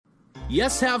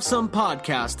Yes Have Some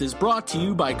podcast is brought to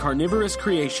you by Carnivorous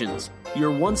Creations, your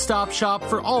one-stop shop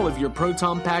for all of your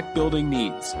Proton Pack building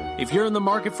needs. If you're in the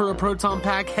market for a Proton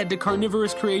Pack, head to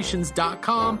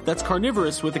carnivorouscreations.com. That's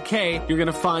carnivorous with a K. You're going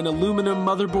to find aluminum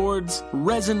motherboards,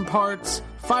 resin parts,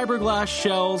 fiberglass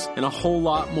shells, and a whole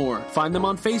lot more. Find them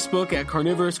on Facebook at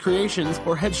Carnivorous Creations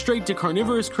or head straight to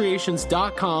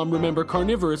carnivorouscreations.com, remember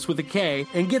carnivorous with a K,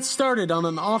 and get started on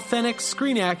an authentic,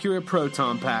 screen-accurate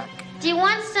Proton Pack. Do you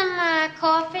want some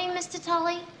coffee, Mr.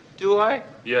 Tully? Do I?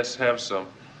 Yes, have some.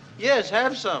 Yes,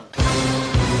 have some.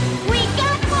 We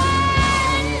got one!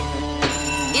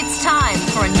 It's time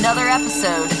for another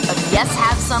episode of Yes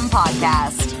Have Some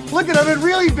podcast. Look at him in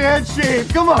really bad shape.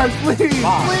 Come on, please,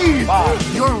 please.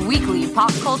 Your weekly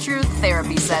pop culture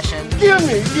therapy session. Give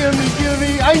me.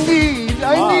 I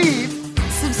need.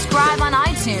 Subscribe on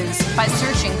iTunes by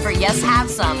searching for Yes Have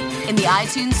Some in the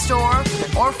iTunes store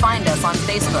or find us on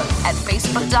Facebook at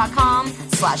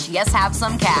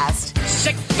facebook.com/YesHaveSomeCast.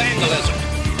 Sick vandalism.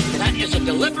 That is a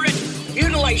deliberate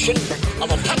mutilation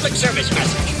of a public service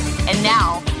message. And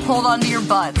now, hold on to your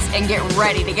butts and get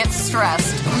ready to get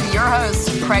stressed with your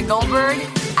hosts, Craig Goldberg,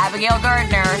 Abigail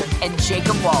Gardner, and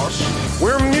Jacob Walsh.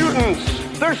 We're mutants.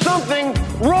 There's something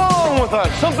wrong with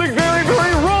us. Something very,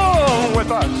 very wrong with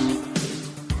us.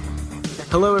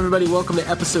 Hello, everybody. Welcome to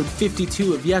episode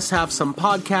 52 of Yes Have Some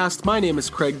podcast. My name is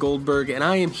Craig Goldberg, and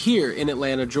I am here in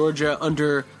Atlanta, Georgia,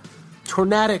 under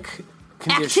tornadic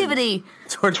conditions. Activity.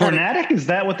 Tornadic? Is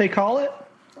that what they call it?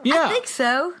 Yeah. I think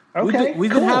so. Okay,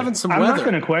 we've been having some weather. I'm not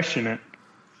going to question it.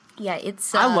 Yeah,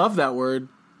 it's... I love that word.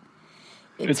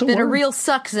 It's been a real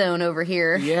suck zone over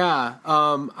here. Yeah.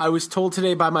 I was told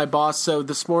today by my boss, so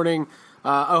this morning...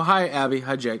 hi, Abby.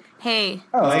 Hi, Jake. Hey,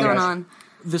 what's going on?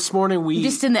 This morning we...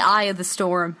 Just in the eye of the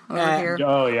storm over here.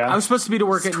 Oh, yeah. I was supposed to be to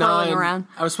work at 9. Around.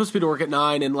 I was supposed to be to work at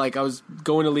 9, and I was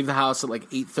going to leave the house at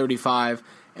 8:35,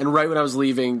 and right when I was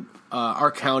leaving, our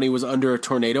county was under a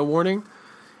tornado warning,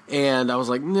 and I was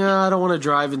like, I don't want to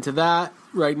drive into that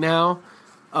right now,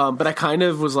 but I kind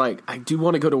of was like, I do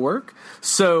want to go to work,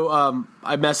 so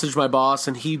I messaged my boss,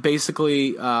 and he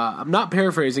basically, I'm not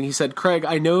paraphrasing, he said, Craig,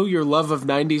 I know your love of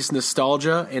 90s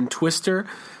nostalgia and Twister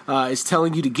is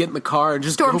telling you to get in the car and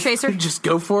just just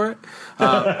go for it.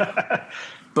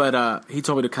 But he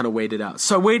told me to kind of wait it out.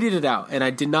 So I waited it out, and I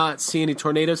did not see any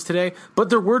tornadoes today. But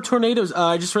there were tornadoes.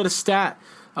 I just read a stat.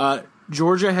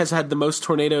 Georgia has had the most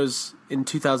tornadoes in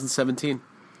 2017.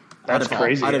 That's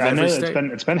crazy. I know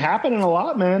it's been happening a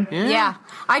lot, man. Yeah.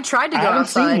 I tried to go outside. I haven't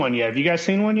seen one yet. Have you guys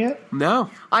seen one yet? No.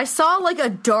 I saw a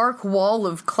dark wall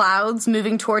of clouds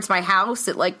moving towards my house.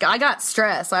 I got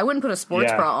stressed. I wouldn't put a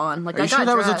sports bra on. Are you sure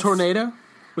that was a tornado?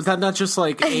 Was that not just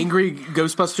angry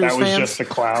Ghostbusters fans? That was just the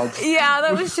clouds. Yeah,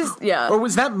 that was just, yeah. Or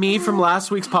was that me from last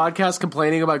week's podcast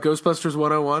complaining about Ghostbusters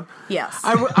 101? Yes.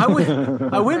 I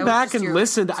went back and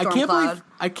listened. I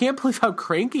can't believe how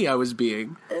cranky I was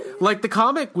being. The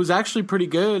comic was actually pretty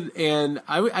good, and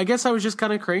I guess I was just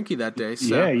kind of cranky that day.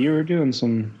 So. Yeah, you were doing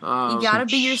some. You gotta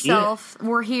be yourself. Shit.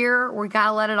 We're here. We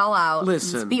gotta let it all out.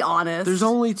 Listen, let's be honest. There's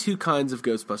only two kinds of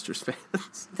Ghostbusters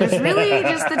fans. There's really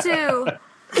just the two.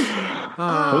 We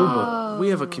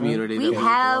have a community. We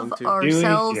have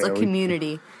ourselves a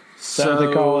community. So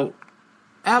they call it.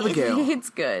 Abigail, it's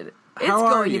good. It's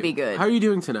going to be good. How are you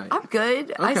doing tonight? I'm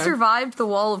good. Okay. I survived the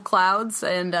wall of clouds,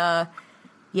 and I'm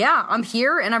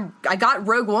here, and I got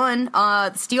Rogue One,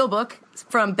 the Steelbook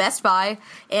from Best Buy,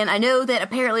 and I know that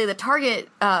apparently the Target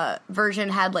version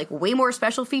had way more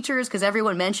special features because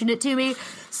everyone mentioned it to me.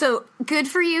 So good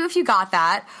for you if you got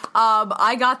that.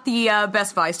 I got the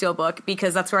Best Buy Steelbook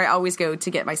because that's where I always go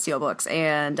to get my Steelbooks,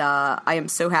 and I am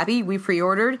so happy we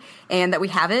pre-ordered and that we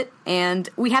have it, and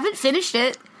we haven't finished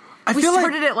it. We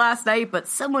started it last night, but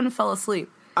someone fell asleep.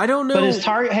 I don't know. But is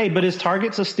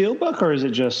Target's a Steelbook, or is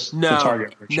it just the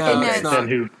Target version? No, okay, it's not.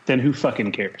 Then who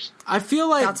fucking cares? I feel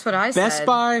like that's what I Best said,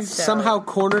 Buy somehow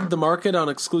cornered the market on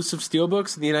exclusive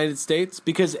Steelbooks in the United States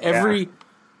because they're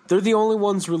the only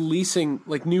ones releasing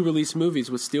new release movies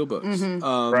with Steelbooks.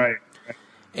 Mm-hmm. Right.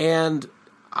 And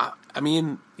I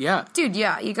mean, yeah. Dude,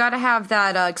 yeah, you got to have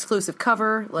that exclusive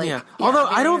cover. Although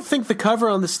I don't think the cover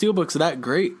on the Steelbook's that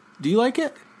great. Do you like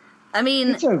it? I mean,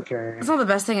 it's okay. It's not the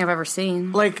best thing I've ever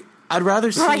seen. I'd rather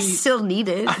see. But I still need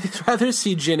it. I'd rather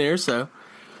see Jyn Erso.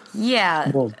 Yeah.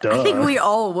 Well, duh. I think we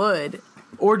all would.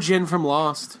 Or Jyn from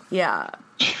Lost. Yeah.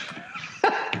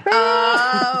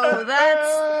 Oh,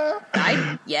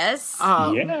 yes.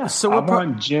 Yeah. So I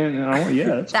want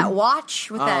Jyn. That watch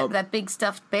with that big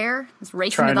stuft bear is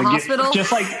racing to the hospital.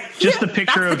 Just the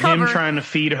picture of him trying to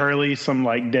feed Hurley some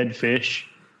dead fish.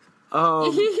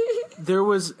 There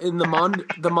was in the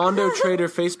Mondo Trader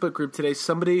Facebook group today,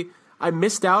 somebody I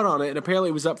missed out on it, and apparently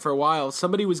it was up for a while.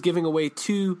 Somebody was giving away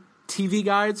 2 TV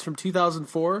guides from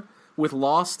 2004 with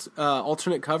Lost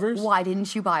alternate covers. Why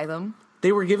didn't you buy them?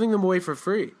 They were giving them away for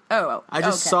free. Oh, I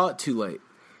just saw it too late.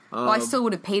 Well, I still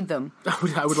would have paid them.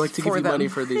 I would like to give you money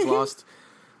for these Lost.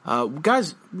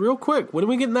 Guys, real quick, when are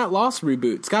we getting that Lost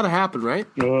reboot? It's got to happen, right?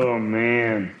 Oh,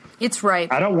 man. It's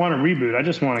right. I don't want a reboot. I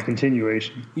just want a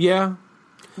continuation. Yeah.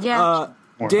 Yeah.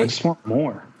 I just want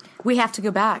more. We have to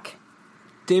go back.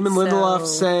 Damon Lindelof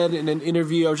said in an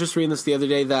interview, I was just reading this the other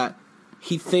day, that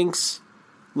he thinks,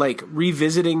 like,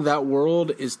 revisiting that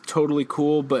world is totally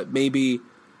cool, but maybe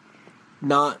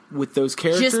not with those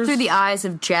characters. Just through the eyes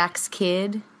of Jack's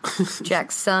kid.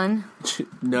 Jack's son.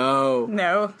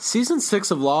 No. Season 6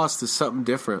 of Lost is something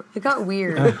different. It got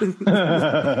weird.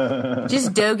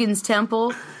 Just Dogen's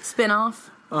Temple spinoff.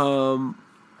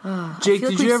 Jake,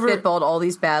 did you ever spitballed all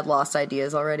these bad Lost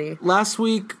ideas already? Last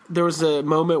week there was a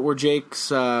moment where Jake's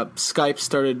Skype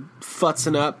started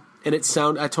futzing up, and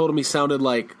I told him he sounded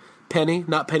like Penny,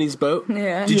 not Penny's Boat.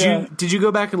 Yeah. Did you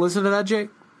go back and listen to that, Jake?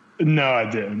 No, I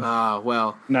didn't.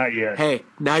 Well. Not yet. Hey,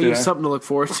 now you have something to look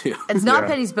forward to. It's not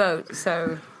Penny's Boat,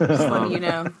 so just letting you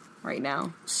know right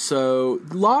now. So,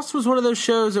 Lost was one of those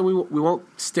shows, and we won't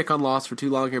stick on Lost for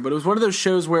too long here, but it was one of those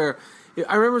shows where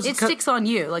I remember it sticks on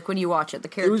you, like when you watch it, the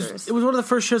characters. It was one of the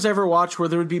first shows I ever watched where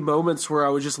there would be moments where I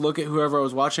would just look at whoever I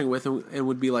was watching with and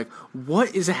would be like,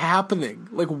 what is happening?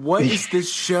 Like, what is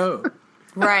this show?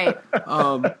 Right.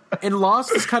 And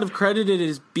Lost is kind of credited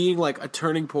as being like a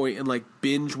turning point in like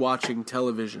binge watching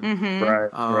television. Mm-hmm.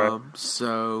 Right.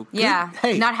 So yeah,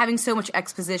 hey, not having so much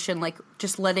exposition, like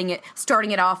just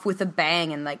starting it off with a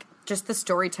bang, and like just the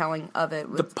storytelling of it.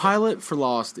 The pilot for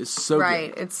Lost is so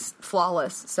right. good. It's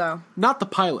flawless. So not the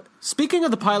pilot. Speaking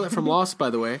of the pilot from Lost, by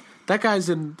the way, that guy's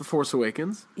in The Force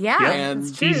Awakens. Yeah, and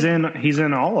that's true. He's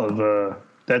in all of.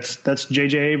 That's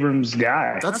J.J. Abrams'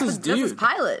 guy. That's his dude. That's his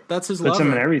pilot. That's his That's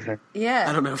lover. him in everything. Yeah.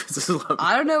 I don't know if it's his lover.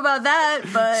 I don't know about that,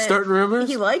 but starting rumors.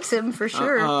 He likes him for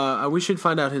sure. We should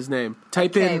find out his name.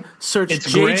 Type in search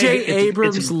J.J.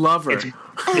 Abrams' lover. It's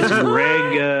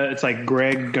Greg. It's like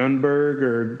Greg Gunberg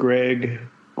or Greg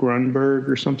Grunberg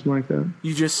or something like that.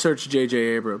 You just search J.J.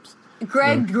 Abrams.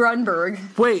 Greg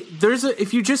Grunberg. Wait,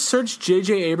 if you just search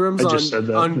J.J. Abrams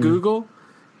on Google,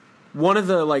 one of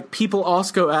the like people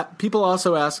also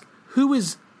ask, who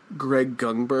is Greg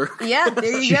Gunberg? Yeah,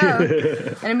 there you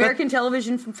go. An American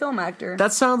television film actor.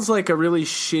 That sounds like a really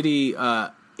shitty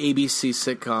ABC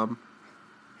sitcom.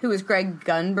 Who is Greg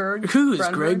Gunberg? Who is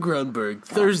Greg Grunberg?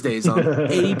 Thursdays on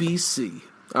ABC.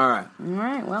 All right. All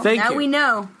right. Well, Thank now you. we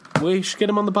know. We should get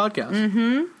him on the podcast.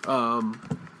 Mm-hmm.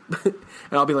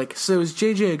 And I'll be like, so is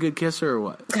JJ a good kisser or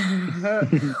what?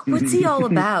 What's he all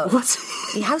about?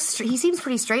 He seems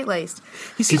pretty straight-laced.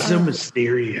 He's so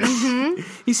mysterious. Mm-hmm.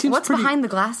 He seems What's behind the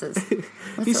glasses?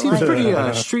 He seems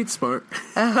pretty street smart.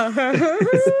 What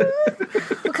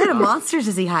kind of monsters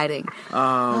is he hiding?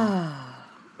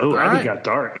 Oh, I got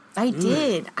dark. I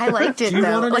did. I liked it,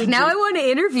 though. Like, now I want to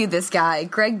interview this guy,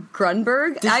 Greg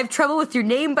Grunberg. I have trouble with your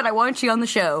name, but I want you on the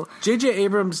show. J.J.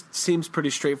 Abrams seems pretty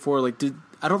straightforward. Like,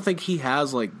 I don't think he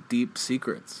has, like, deep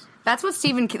secrets. That's what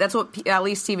at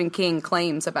least Stephen King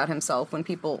claims about himself when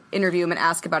people interview him and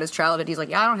ask about his childhood. He's like,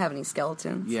 yeah, I don't have any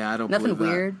skeletons. Yeah, I don't Nothing believe that.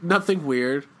 weird. Nothing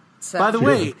weird. So. By the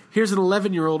way, here's an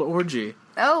 11-year-old orgy.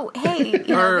 Oh, hey,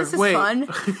 this is fun.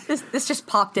 This just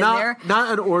popped in there.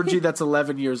 Not an orgy that's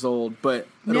 11 years old, but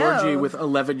an orgy with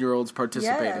 11-year-olds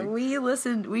participating. Yeah, we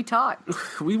listened, we talked.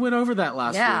 We went over that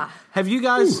last week. Have you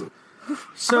guys...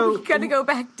 So are we going to go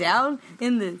back down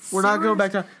in the We're not going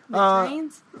back down.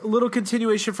 Trains? A little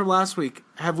continuation from last week.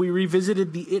 Have we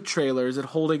revisited the It trailer? Is it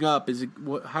holding up?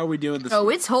 How are we doing this? Oh,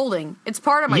 it's holding. It's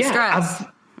part of my stress.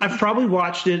 I've probably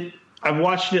watched it. I've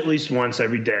watched it at least once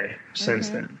every day since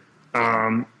then.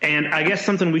 And I guess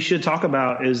something we should talk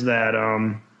about is that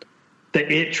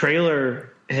the It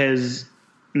trailer has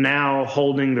now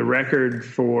holding the record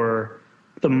for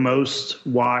the most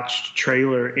watched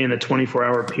trailer in a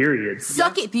 24-hour period.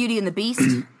 Suck it, Beauty and the Beast.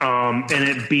 And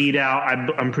it beat out,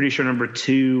 I'm pretty sure number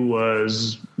 2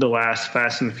 was the last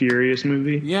Fast and Furious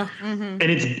movie. Yeah. Mm-hmm.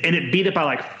 And it beat it by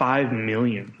like 5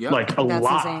 million. Yep. Like a That's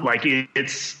lot. insane. Like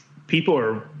it's people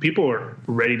are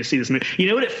ready to see this movie. You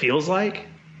know what it feels like?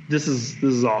 This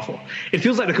is awful. It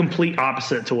feels like the complete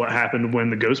opposite to what happened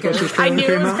when the Ghostbusters trailer I knew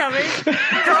came it was out. coming.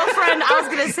 Girlfriend, I was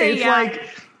going to say,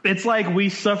 It's like we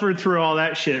suffered through all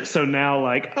that shit, so now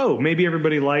like, oh, maybe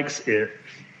everybody likes it.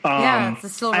 It's a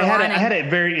silver I lining. had a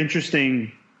very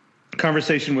interesting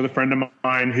conversation with a friend of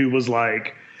mine who was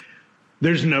like,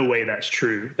 there's no way that's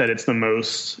true, that it's the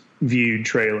most viewed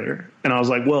trailer. And I was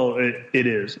like, well, it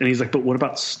is. And he's like, but what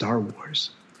about Star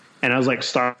Wars? And I was like,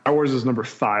 Star Wars is number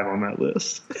 5 on that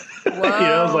list. Whoa.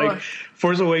 I was like,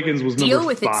 Force Awakens was number 5. Deal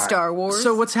with it, Star Wars.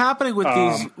 So what's happening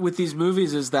with these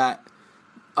movies is that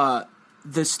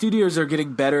the studios are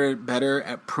getting better and better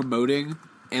at promoting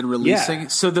and releasing. Yeah.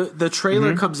 So the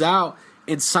trailer comes out,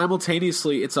 and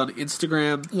simultaneously it's on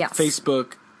Instagram, Yes.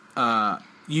 Facebook,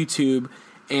 YouTube,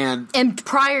 and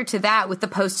prior to that, with the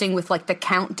posting with like the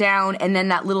countdown, and then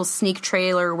that little sneak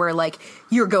trailer where like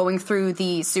you're going through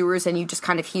the sewers and you just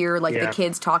kind of hear like the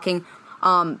kids talking.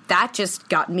 That just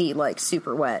got me like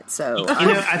super wet. So you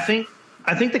know,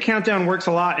 I think the countdown works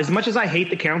a lot. As much as I hate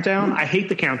the countdown, I hate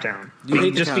the countdown.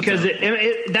 Because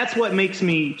that's what makes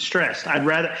me stressed.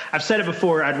 I've said it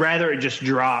before, I'd rather it just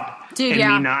drop me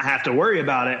not have to worry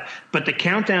about it. But the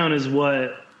countdown is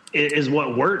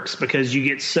what works, because you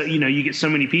get so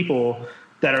many people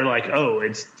that are like, oh,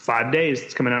 it's 5 days.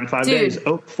 It's coming out in 5 days.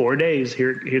 Oh, 4 days.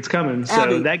 Here it's coming. So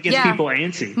Abby, that gets people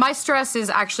antsy. My stress is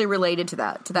actually related to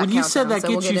that. When you said that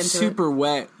gets you super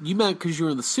wet, you meant because you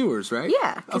were in the sewers, right?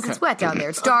 Yeah, because it's wet down there.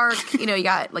 It's dark. You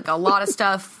got like a lot of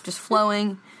stuff just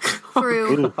flowing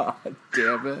through. God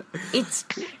damn it! It's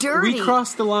dirty. We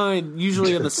crossed the line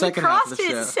usually in the second half of the show.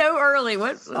 Crossed it so early.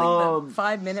 What? The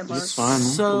 5 minute mark.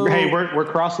 So hey, we're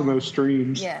crossing those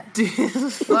streams. Yeah.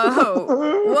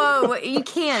 Whoa! You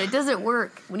can't. It doesn't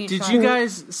work when you. Did you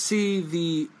guys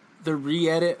see the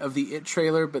re-edit of the It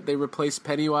trailer, but they replaced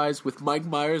Pennywise with Mike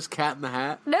Myers' Cat in the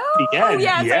Hat? No. Yeah, oh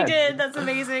yes, yeah. I did. That's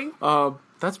amazing.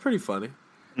 That's pretty funny.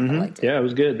 Mm-hmm. Yeah, it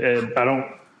was good. It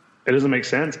doesn't make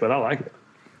sense, but I like it.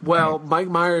 Well, Mike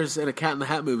Myers in a Cat in the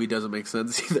Hat movie doesn't make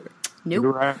sense either. Nope.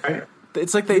 Right.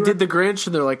 It's like they did the Grinch,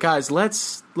 and they're like, guys,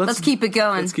 let's keep it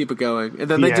going. Let's keep it going. And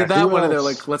then they did that one, and they're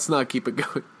like, let's not keep it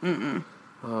going.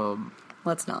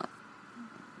 Let's not.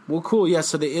 Well, cool. Yeah,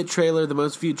 so the It trailer, the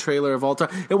most viewed trailer of all time.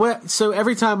 So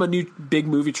every time a new big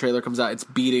movie trailer comes out, it's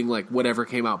beating like whatever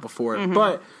came out before it.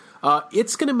 But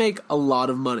it's going to make a lot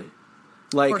of money.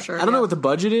 Like, For sure, I don't know what the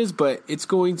budget is, but it's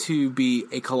going to be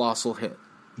a colossal hit.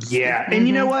 Yeah, and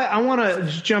you know what? I want to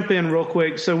just jump in real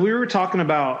quick. So we were talking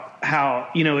about how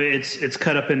it's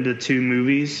cut up into 2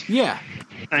 movies. Yeah,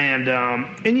 and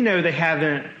they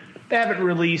haven't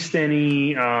released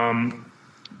any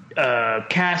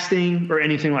casting or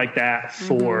anything like that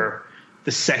for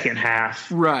the second half.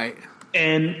 Right.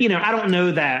 And I don't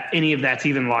know that any of that's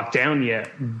even locked down yet.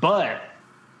 But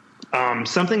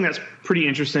something that's pretty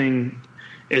interesting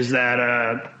is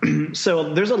that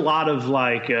so there's a lot of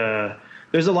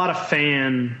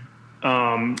fan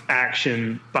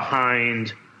action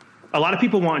behind. A lot of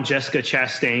people want Jessica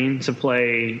Chastain to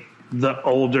play the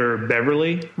older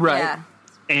Beverly, right? Yeah.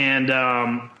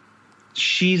 And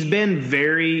she's been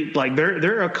very like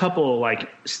there are a couple like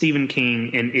Stephen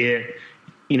King and It,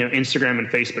 Instagram and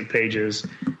Facebook pages,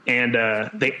 and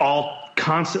they all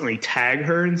constantly tag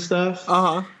her and stuff.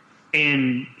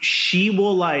 And she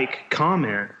will like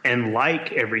comment and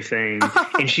like everything.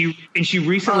 and she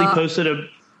recently posted a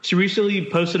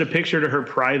picture to her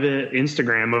private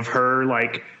Instagram of her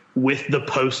like with the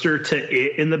poster to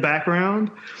It in the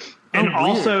background. And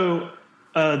also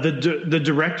the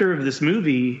director of this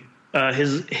movie,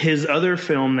 his other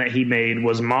film that he made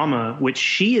was Mama, which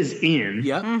she is in.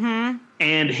 Yep. Mm-hmm.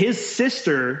 And his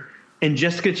sister and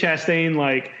Jessica Chastain,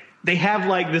 like, they have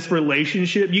like this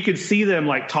relationship. You could see them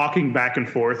like talking back and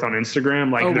forth on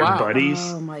Instagram, like they're buddies.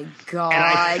 Oh my god! And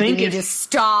I think you need to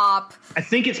stop. I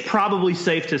think it's probably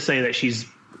safe to say that she's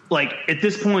like at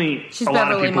this point, she's a lot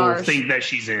Beverly of people Marsh. think that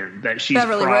she's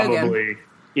Beverly Rogan.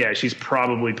 she's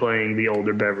probably playing the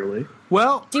older Beverly.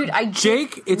 Well, dude,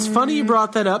 Jake, it's funny you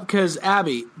brought that up because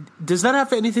Abby, does that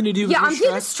have anything to do with your I'm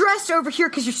getting stressed over here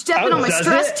because you're stepping on my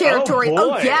stress territory.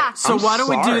 Oh, boy. Yeah. So why don't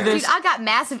we do this? Dude, I got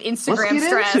massive Instagram Let's get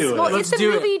stress. into it. Well, Let's it's the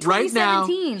do movie it right now.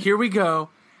 2017. Here we go.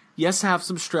 Yes, have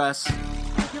some stress.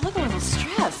 You look a little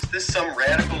stressed. Is this some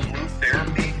radical new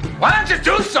therapy? Why don't you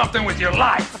do something with your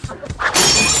life?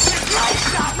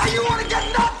 Now you want to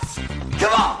get nuts?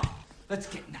 Come on. Let's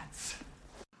get nuts.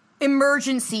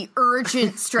 Emergency,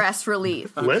 urgent stress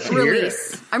relief. Let's hear it.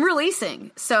 I'm releasing.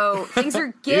 So things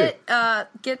are get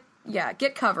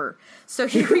cover. So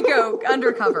here we go,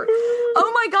 undercover.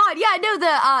 Oh my god, yeah, no,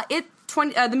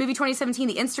 the movie 2017,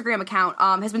 the Instagram account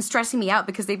has been stressing me out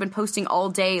because they've been posting all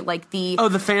day like the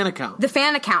fan account. The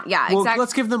fan account, yeah, well, exactly.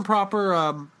 Let's give them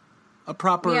proper.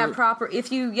 Proper.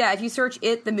 If you search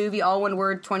It the movie, all one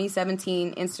word,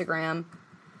 2017 Instagram,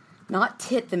 not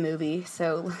Tit the movie.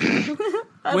 So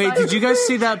wait, did you guys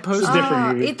see that post?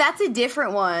 That's a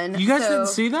different one. You guys didn't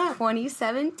see that?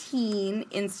 2017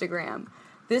 Instagram.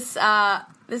 This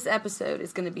episode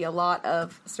is going to be a lot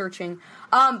of searching.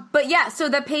 But yeah, so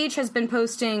the page has been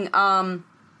posting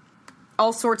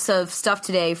all sorts of stuff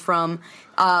today from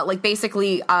like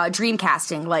basically dream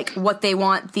casting, like what they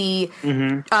want the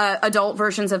adult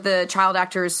versions of the child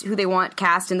actors who they want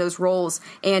cast in those roles.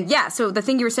 And yeah, so the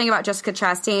thing you were saying about Jessica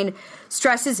Chastain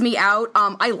stresses me out.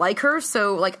 I like her,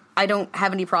 so like I don't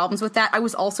have any problems with that. I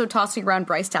was also tossing around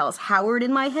Bryce Dallas Howard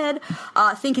in my head,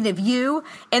 thinking of you.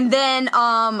 And then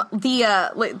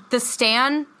the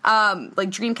Stan like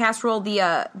Dreamcast role,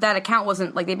 that account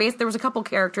wasn't like there was a couple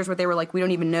characters where they were like, we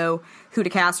don't even know who to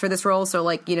cast for this role, so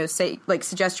like, you know, say like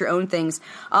suggest your own things.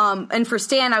 And for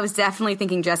Stan, I was definitely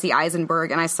thinking Jesse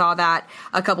Eisenberg, and I saw that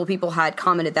a couple people had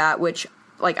commented that, which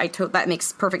like that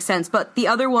makes perfect sense. But the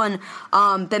other one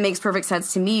that makes perfect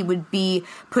sense to me would be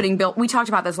putting Bill. We talked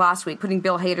about this last week, putting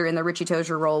Bill Hader in the Richie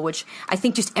Tozier role, which I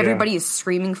think just everybody is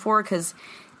screaming for because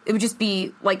it would just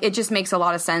be like, it just makes a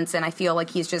lot of sense, and I feel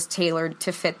like he's just tailored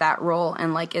to fit that role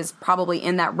and like is probably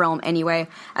in that realm anyway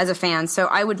as a fan. So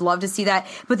I would love to see that.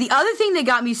 But the other thing that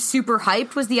got me super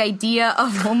hyped was the idea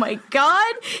of, oh my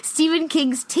god, Stephen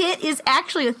King's tit is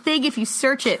actually a thing if you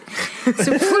search it.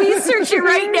 So please search it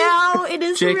right now. It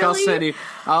is Jake, really... I'll send you.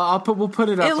 We'll put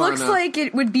it up. It looks like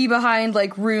it would be behind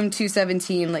like room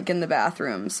 217, like in the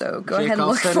bathroom. So go ahead and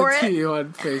look for it. I'll send it to you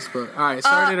on Facebook. All right,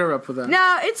 sorry to interrupt with that.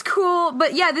 No, it's cool,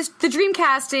 but yeah, the dream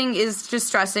casting is just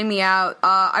stressing me out.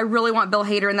 I really want Bill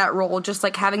Hader in that role. Just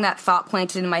like having that thought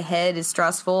planted in my head is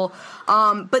stressful.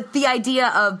 But the idea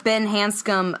of Ben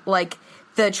Hanscom, like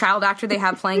the child actor they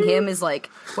have playing him, is like,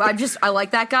 well, I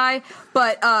like that guy.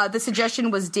 But the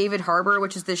suggestion was David Harbour,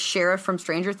 which is the sheriff from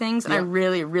Stranger Things, and I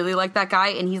really, really like that guy,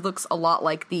 and he looks a lot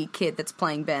like the kid that's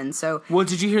playing Ben. So, well,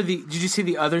 did you see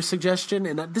the other suggestion?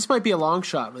 And this might be a long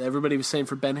shot, but everybody was saying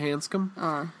for Ben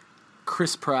Hanscom,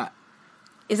 Chris Pratt.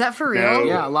 Is that for real? No,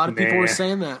 yeah, a lot of people were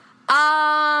saying that.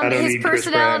 His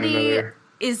personality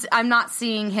is, I'm not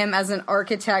seeing him as an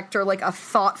architect or like a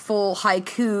thoughtful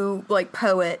haiku like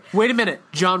poet. Wait a minute,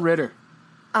 John Ritter.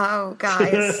 Oh,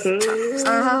 guys.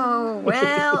 Oh,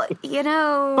 well, you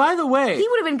know. By the way, he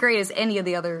would have been great as any of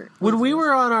the other. When we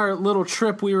were on our little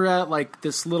trip, we were at like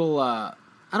this little, I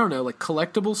don't know, like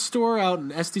collectibles store out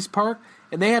in Estes Park,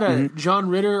 and they had a John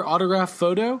Ritter autographed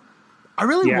photo. I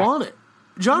really want it.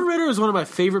 John Ritter is one of my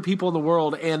favorite people in the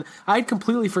world, and I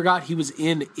completely forgot he was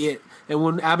in it. And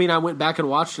when Abby and I went back and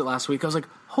watched it last week, I was like,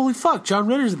 holy fuck, John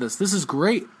Ritter's in this. This is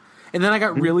great. And then I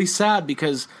got really sad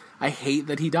because I hate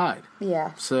that he died.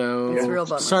 Yeah. So, it's a real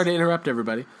bummer. Sorry to interrupt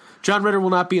everybody. John Ritter will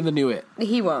not be in the new It.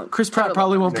 He won't. Chris Pratt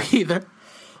probably won't be either.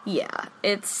 Yeah,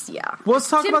 yeah. Well, let's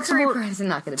talk about some more. Tim Curry is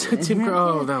not going to be Tim Curry.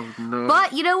 Oh, no.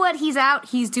 But you know what? He's out.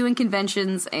 He's doing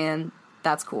conventions, and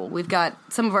that's cool. We've got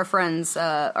some of our friends.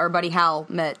 Our buddy Hal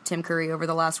met Tim Curry over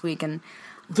the last week, and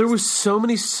there was so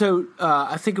many.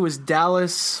 I think it was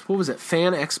Dallas. What was it?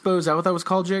 Fan Expo. Is that what that was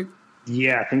called, Jake?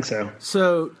 Yeah, I think so.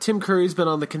 So Tim Curry's been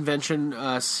on the convention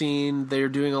scene. They're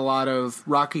doing a lot of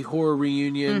Rocky Horror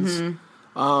reunions.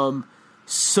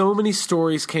 So many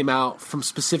stories came out from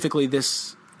specifically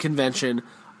this convention.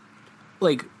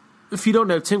 Like, if you don't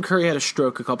know, Tim Curry had a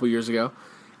stroke a couple years ago,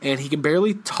 and he can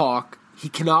barely talk. He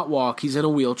cannot walk. He's in a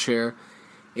wheelchair,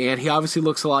 and he obviously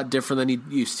looks a lot different than he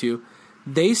used to.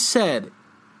 They said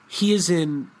he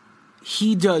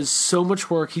does so much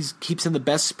work. He keeps in the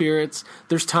best spirits.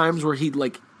 There's times where he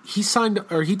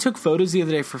took photos the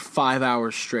other day for 5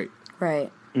 hours straight.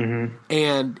 Right. Mm-hmm.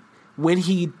 And when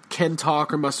he can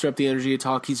talk or muster up the energy to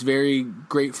talk, he's very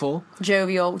grateful.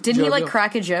 Jovial. Didn't he like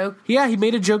crack a joke? Yeah, he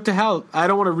made a joke to Hal. I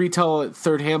don't want to retell it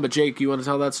third hand, but Jake, you want to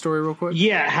tell that story real quick?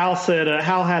 Yeah, Hal said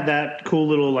Hal had that cool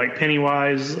little like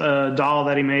Pennywise doll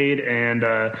that he made, and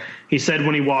he said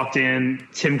when he walked in,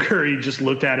 Tim Curry just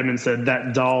looked at him and said,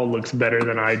 "That doll looks better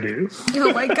than I do."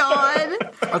 Oh my god,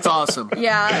 that's awesome.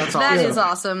 Yeah, that is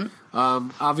awesome.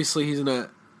 Obviously, he's in a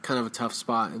kind of a tough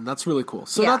spot, and that's really cool.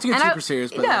 So not to get super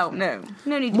serious, but no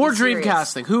need to more be dream serious.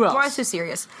 casting. Who else? Why so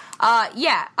serious?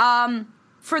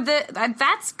 For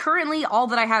that's currently all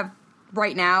that I have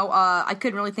right now. I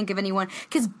couldn't really think of anyone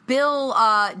because Bill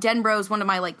Denbrough is one of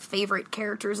my like favorite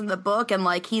characters in the book, and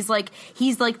like he's like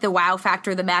the wow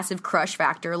factor, the massive crush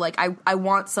factor. Like I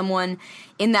want someone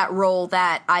in that role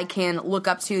that I can look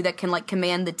up to, that can like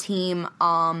command the team,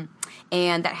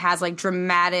 and that has like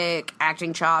dramatic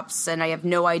acting chops. And I have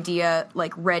no idea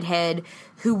like redhead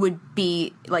who would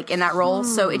be like in that role.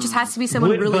 So it just has to be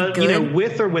someone really good. You know,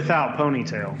 with or without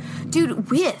ponytail.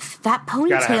 Dude, with that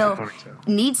ponytail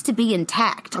needs to be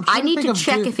intact. I need to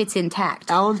check if it's intact.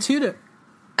 Alan Tudyk.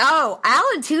 Oh,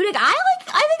 Alan Tudyk. I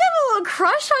think I have a little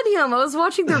crush on him. I was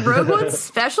watching the Rogue One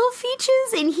special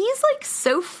features, and he's like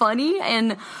so funny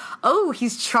and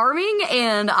he's charming,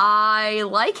 and I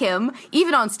like him,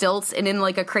 even on stilts and in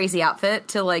like a crazy outfit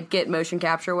to like get motion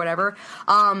capture or whatever.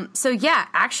 So yeah,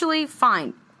 actually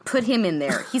fine. Put him in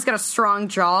there. He's got a strong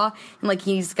jaw and like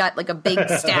he's got like a big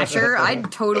stature.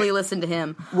 I'd totally listen to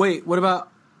him. Wait, what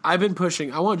about? I've been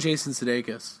pushing. I want Jason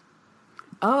Sudeikis.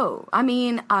 Oh, I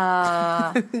mean,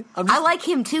 I like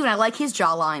him too, and I like his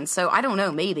jawline. So I don't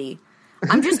know, maybe.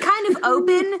 I'm just kind of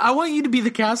open. I want you to be the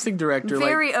casting director.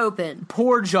 Very open.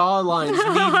 Poor jawlines need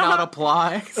not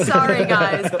apply. Sorry,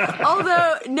 guys.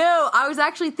 Although, no, I was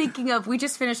actually thinking of, we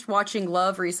just finished watching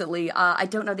Love recently. I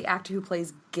don't know the actor who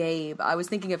plays Gabe. I was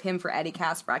thinking of him for Eddie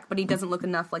Kaspbrak, but he doesn't look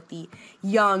enough like the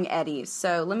young Eddie.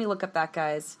 So let me look up that,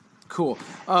 guys. Cool.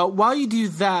 While you do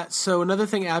that, so another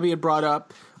thing Abby had brought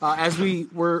up, as we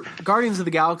were, Guardians of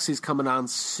the Galaxy is coming on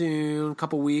soon, a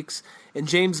couple weeks, and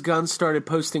James Gunn started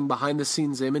posting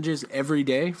behind-the-scenes images every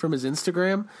day from his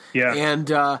Instagram. Yeah.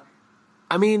 And,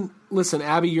 I mean, listen,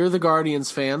 Abby, you're the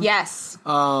Guardians fan. Yes.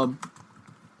 What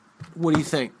do you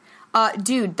think?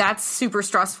 Dude, that's super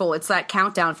stressful. It's that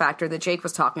countdown factor that Jake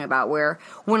was talking about, where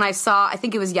when I saw, I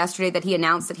think it was yesterday that he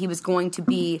announced that he was going to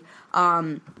be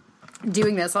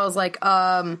doing this, I was like,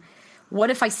 what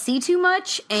if I see too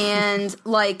much? And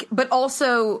like, but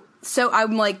also, so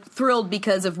I'm like thrilled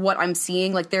because of what I'm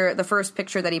seeing. Like the first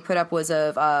picture that he put up was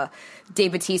of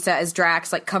Dave Bautista as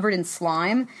Drax, like covered in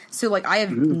slime. So like I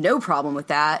have no problem with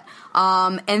that.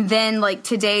 And then like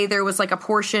today there was like a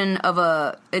portion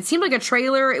of it seemed like a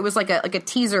trailer. It was like a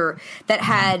teaser that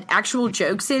had actual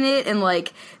jokes in it, and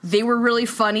like they were really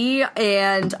funny.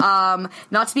 And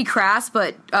not to be crass,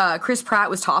 but Chris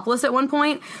Pratt was topless at one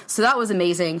point, so that was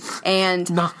amazing. And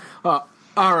all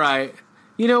right.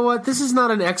 You know what? This is not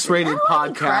an X-rated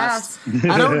podcast.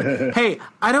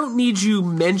 I don't need you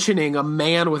mentioning a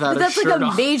man without a shirt on. That's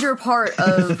like a major part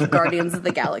of Guardians of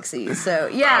the Galaxy. So,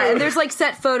 yeah, and there's like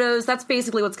set photos. That's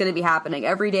basically what's going to be happening.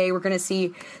 Every day we're going to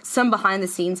see some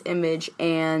behind-the-scenes image,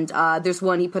 and there's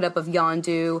one he put up of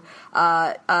Yondu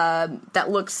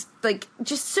that looks like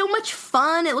just so much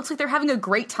fun. It looks like they're having a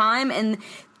great time, and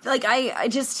like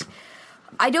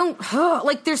I don't,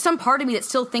 like, there's some part of me that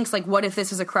still thinks, like, what if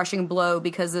this is a crushing blow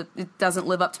because it doesn't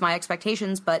live up to my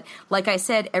expectations, but like I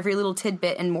said, every little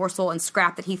tidbit and morsel and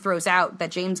scrap that he throws out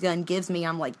that James Gunn gives me,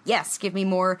 I'm like, yes, give me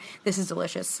more, this is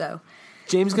delicious, so.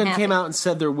 James Gunn came out and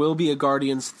said there will be a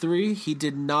Guardians 3. He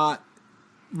did not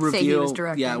reveal say he was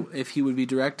directing. If he would be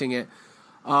directing it.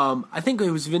 I think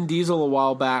it was Vin Diesel a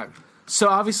while back. So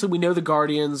obviously we know the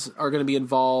Guardians are going to be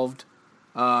involved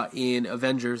in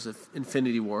Avengers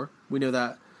Infinity War. We know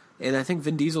that. And I think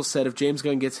Vin Diesel said if James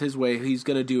Gunn gets his way, he's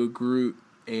going to do a Groot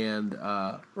and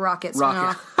Rocket.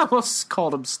 I almost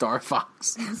called him Star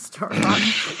Fox. Star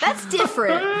Fox. That's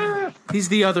different. He's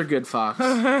the other good Fox.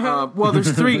 Well,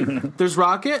 there's three. There's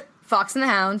Rocket, Fox and the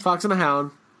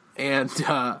Hound, and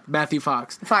Matthew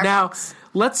Fox. Firefox. Now,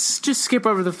 let's just skip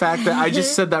over the fact that I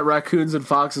just said that raccoons and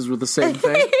foxes were the same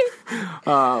thing.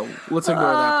 Let's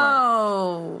ignore that part.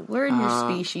 Oh, learn your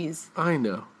species. I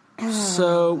know.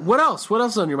 So, what else? What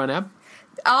else is on your mind, Ab?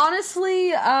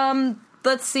 Honestly,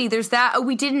 let's see. There's that.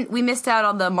 We missed out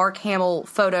on the Mark Hamill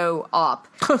photo op,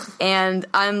 and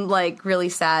I'm like really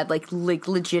sad, like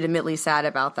legitimately sad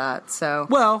about that. So,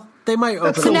 well, they might open.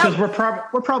 That's cool, because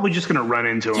we're probably just going to run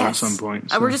into him at some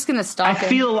point. So. We're just going to stop.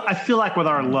 I feel like with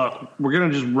our luck, we're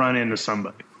going to just run into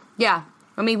somebody. Yeah.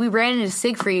 I mean, we ran into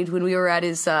Siegfried when we were at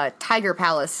his Tiger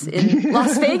Palace in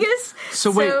Las Vegas. So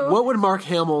wait, what would Mark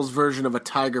Hamill's version of a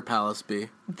Tiger Palace be?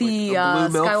 The like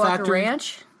Blue Milk Skywalker Factory?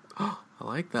 Ranch. I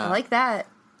like that. I like that.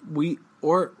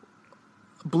 Or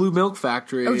Blue Milk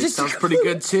Factory sounds pretty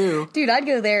good too. Dude, I'd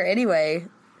go there anyway.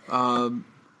 I'm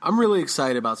really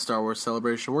excited about Star Wars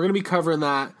Celebration. We're going to be covering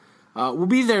that. We'll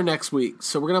be there next week,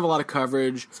 so we're going to have a lot of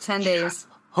coverage. It's 10 days.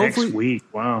 Hopefully, next week,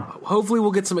 wow. Hopefully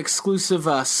we'll get some exclusive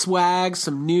swag,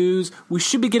 some news. We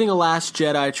should be getting a Last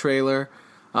Jedi trailer.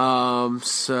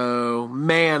 So,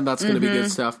 man, that's going to be good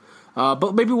stuff.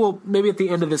 But maybe at the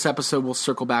end of this episode we'll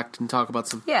circle back and talk about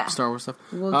some Star Wars stuff.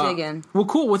 We'll dig in. Well,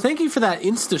 cool. Well, thank you for that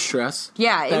Insta stress.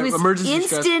 Yeah, it was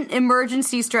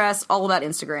emergency stress, all about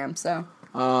Instagram.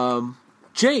 So,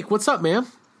 Jake, what's up, man?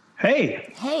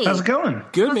 Hey, how's it going?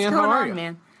 Good, man. How are you?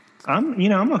 Man?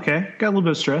 I'm okay. Got a little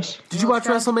bit of stress. Did you watch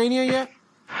WrestleMania yet?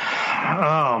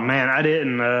 Oh man, I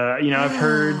didn't. I've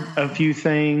heard a few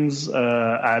things.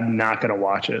 I'm not gonna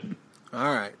watch it.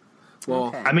 All right. Well,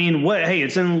 okay. I mean, what? Hey,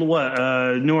 it's in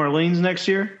New Orleans next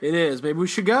year. It is. Maybe we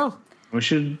should go. We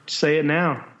should say it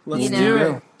now. Let's do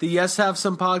it. The Yes Have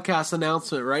Some podcast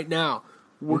announcement right now.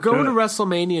 We're going to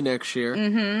WrestleMania next year.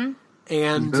 Mm-hmm.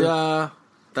 And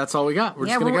that's all we got. We're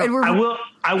just going to go.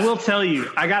 I will tell you,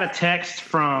 I got a text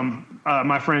from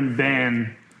my friend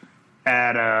Ben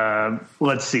at,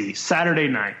 Saturday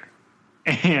night.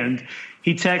 And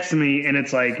he texted me, and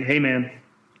it's like, hey, man,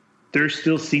 there's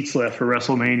still seats left for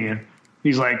WrestleMania.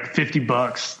 He's like,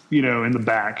 $50, in the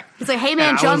back. He's like, hey,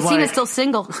 man, John Cena's still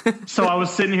single. So I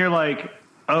was sitting here like,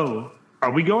 oh,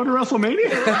 are we going to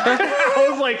WrestleMania? I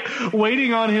was like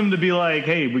waiting on him to be like,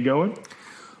 hey, we going?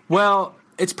 Well,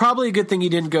 it's probably a good thing you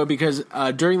didn't go because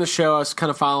during the show I was kind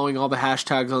of following all the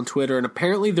hashtags on Twitter, and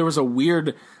apparently there was a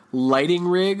weird lighting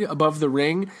rig above the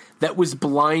ring that was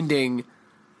blinding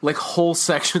like whole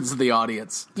sections of the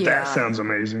audience. Yeah. That sounds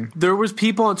amazing. There was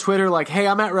people on Twitter like, hey,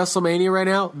 I'm at WrestleMania right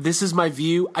now. This is my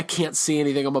view. I can't see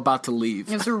anything. I'm about to leave.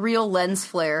 It was a real lens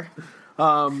flare.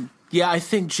 Yeah, I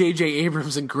think J.J.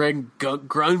 Abrams and Greg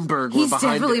Grunberg were behind it. He's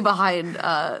definitely behind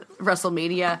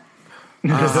WrestleMania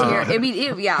this year. I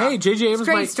mean, yeah. Hey, J.J. Abrams. It's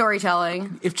great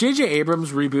storytelling. If J.J.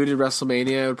 Abrams rebooted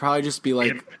WrestleMania, it would probably just be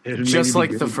like just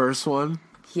like the first one.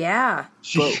 Yeah.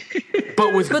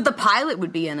 But the pilot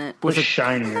would be in it. With a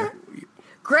shinier.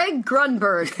 Greg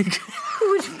Grunberg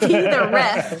would be the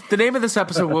ref. The name of this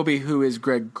episode will be Who is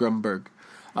Greg Grunberg?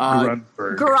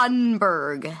 Grunberg.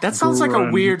 That sounds like a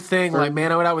weird thing. Like,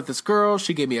 man, I went out with this girl.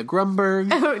 She gave me a Grunberg.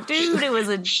 Oh, dude, it was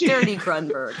a dirty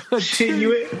Grunberg.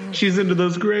 She's into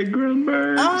those Greg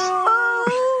Grunbergs.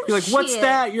 Oh, you're like, shit. What's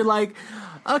that? You're like,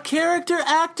 a character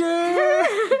actor.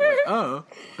 Oh.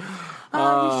 He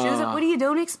shows up when you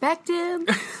don't expect him.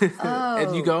 Oh.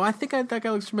 And you go, I think that guy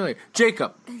looks familiar.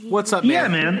 Jacob, what's up, man? Yeah,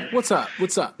 man. What's up?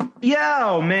 Yeah,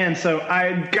 oh, man. So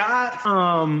I got,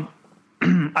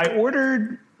 I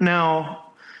ordered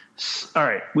now. All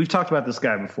right. We've talked about this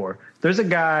guy before. There's a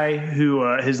guy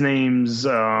who, his name's,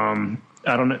 I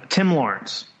don't know, Tim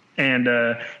Lawrence. And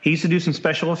he used to do some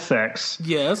special effects.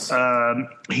 Yes.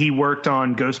 He worked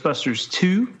on Ghostbusters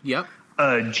 2. Yep.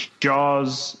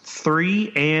 Jaws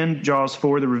 3 and Jaws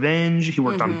 4, The Revenge. He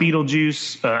worked on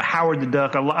Beetlejuice, Howard the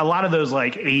Duck, a lot of those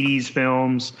like 80s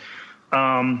films.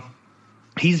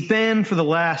 He's been for the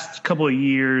last couple of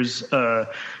years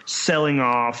selling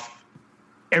off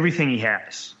everything he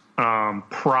has.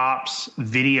 Props,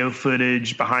 video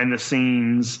footage, behind the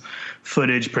scenes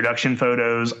footage, production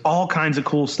photos, all kinds of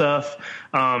cool stuff.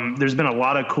 There's been a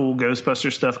lot of cool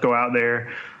Ghostbuster stuff go out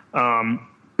there.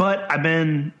 But I've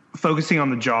been focusing on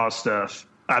the Jaws stuff.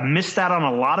 I missed out on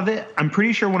a lot of it. I'm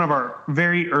pretty sure one of our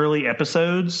very early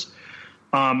episodes,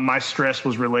 my stress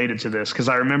was related to this because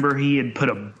I remember he had put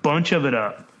a bunch of it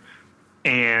up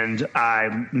and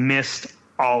I missed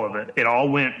all of it. It all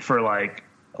went for like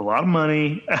a lot of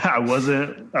money. I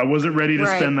wasn't ready to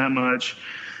spend that much.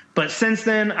 But since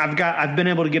then I've been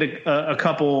able to get a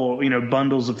couple,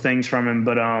 bundles of things from him.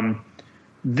 But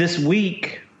this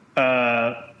week,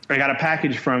 I got a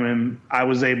package from him. I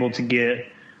was able to get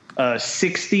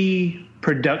 60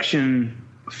 production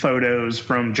photos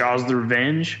from Jaws the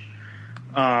Revenge,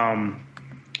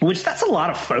 which that's a lot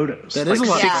of photos. That is a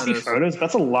lot of 60 photos.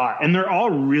 That's a lot. And they're all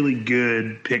really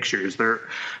good pictures. There's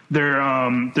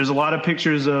a lot of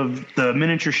pictures of the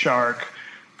miniature shark,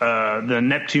 the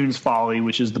Neptune's Folly,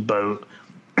 which is the boat.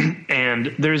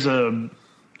 And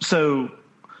so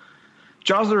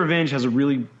Jaws the Revenge has a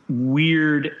really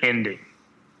weird ending.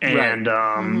 And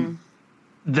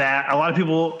that a lot of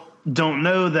people don't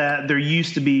know that there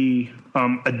used to be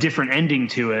a different ending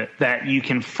to it that you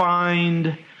can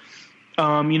find.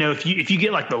 If you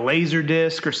get like the laser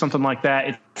disc or something like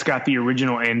that, it's got the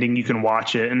original ending. You can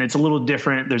watch it, and it's a little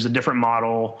different. There's a different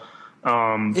model.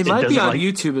 It might be on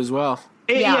YouTube as well.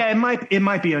 Yeah, it might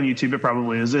be on YouTube. It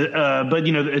probably is. But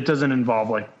it doesn't involve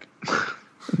like.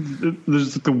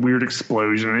 There's like a weird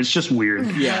explosion. It's just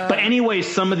weird. Yeah. But anyway,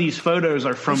 some of these photos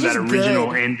are from that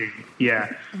original ending.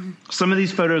 Yeah. Some of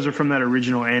these photos are from that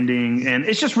original ending, and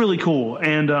it's just really cool.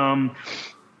 And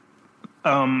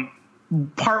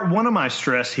part one of my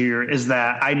stress here is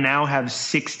that I now have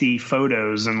 60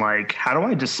 photos, and like, how do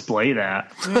I display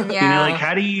that? Yeah. Like,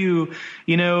 how do you?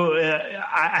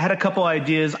 I had a couple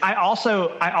ideas. I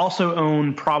also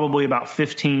own probably about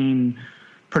 15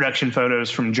 production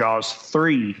photos from Jaws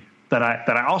 3 that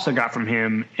I also got from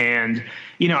him. And,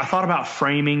 I thought about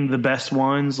framing the best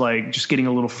ones, like just getting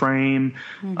a little frame.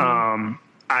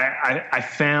 I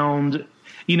found,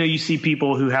 you see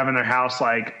people who have in their house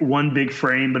like one big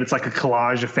frame, but it's like a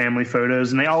collage of family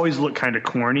photos and they always look kind of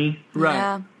corny. Right.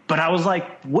 Yeah. But I was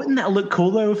like, wouldn't that look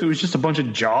cool though if it was just a bunch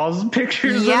of Jaws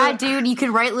pictures? Yeah, dude, you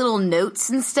could write little notes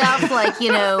and stuff, like,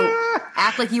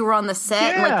 act like you were on the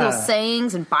set, and like little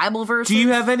sayings and Bible verses. Do you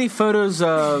have any photos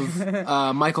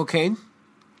of Michael Caine?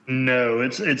 No,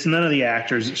 it's none of the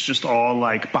actors. It's just all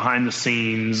like behind the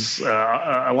scenes.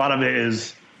 A lot of it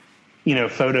is,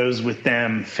 photos with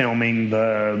them filming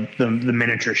the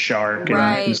miniature shark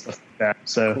and stuff like that.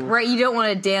 So right, you don't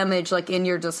want to damage like in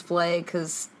your display,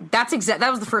 because that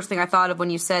was the first thing I thought of when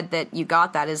you said that you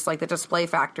got that, is like the display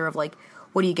factor of like,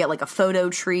 what do you get, like a photo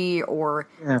tree or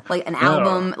like an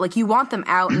album? Like you want them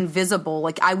out and visible.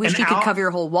 Like I wish you could cover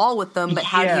your whole wall with them, but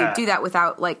how do you do that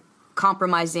without like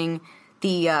compromising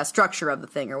the structure of the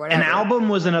thing or whatever? An album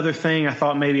was another thing. I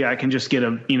thought maybe I can just get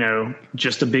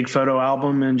just a big photo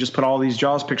album and just put all these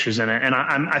Jaws pictures in it. And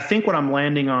I think what I'm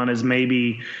landing on is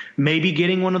maybe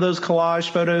getting one of those collage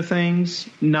photo things,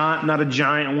 not a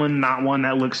giant one, not one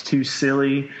that looks too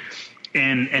silly,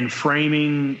 and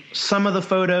framing some of the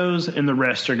photos, and the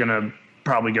rest are gonna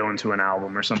probably go into an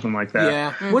album or something like that.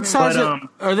 Yeah. Mm-hmm. What size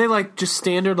are they? Like just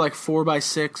standard, like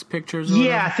 4x6 pictures?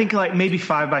 Yeah, I think like maybe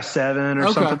 5x7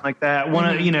 or something like that. One,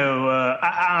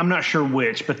 I'm not sure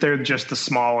which, but they're just the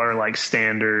smaller, like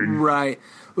standard. Right.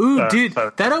 Ooh, dude,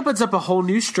 that opens up a whole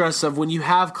new stress of when you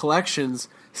have collections,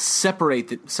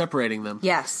 separating them.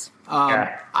 Yes.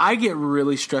 I get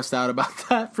really stressed out about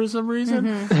that for some reason.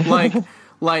 Mm-hmm.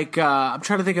 Like I'm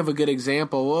trying to think of a good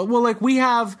example. Well, like we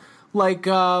have like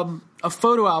a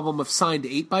photo album of signed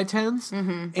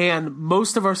 8x10s, and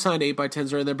most of our signed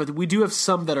 8x10s are in there, but we do have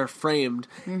some that are framed.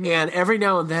 And every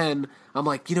now and then, I'm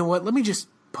like, you know what? Let me just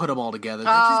put them all together. They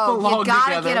just belong you gotta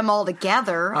together. Get them all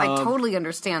together. I totally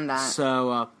understand that.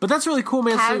 So, but that's really cool,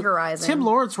 man. Categorizing. So, Tim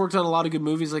Lawrence worked on a lot of good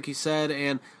movies, like you said,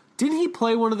 and didn't he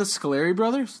play one of the Scoleri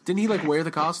brothers? Didn't he like wear the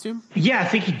costume? Yeah, I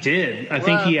think he did. I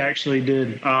think he actually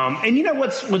did. And you know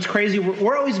what's crazy?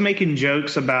 We're always making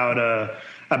jokes about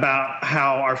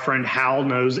how our friend Hal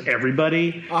knows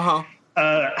everybody.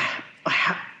 A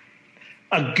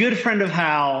good friend of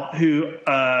Hal, who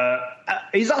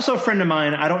he's also a friend of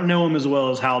mine. I don't know him as well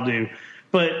as Hal do,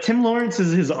 but Tim Lawrence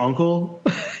is his uncle.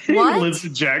 He lives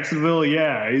in Jacksonville.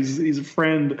 Yeah, he's a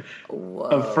friend. Whoa.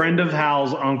 A friend of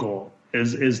Hal's uncle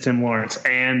is Tim Lawrence.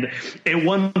 And at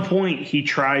one point, he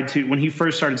tried to, when he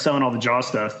first started selling all the Jaws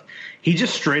stuff, he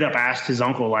just straight up asked his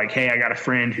uncle, like, "Hey, I got a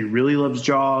friend who really loves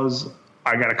Jaws.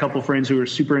 I got a couple friends who are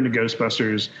super into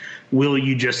Ghostbusters. Will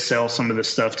you just sell some of this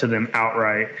stuff to them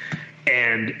outright?"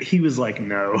 And he was like,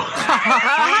 "No." and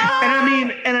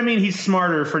I mean, he's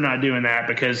smarter for not doing that,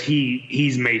 because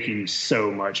he's making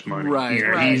so much money.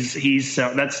 Right. He's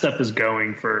that stuff is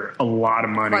going for a lot of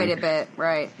money. Quite a bit,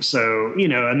 right. So,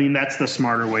 I mean, that's the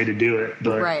smarter way to do it.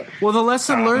 But, right. Well, the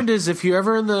lesson learned is, if you're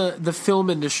ever in the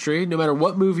film industry, no matter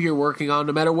what movie you're working on,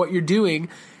 no matter what you're doing,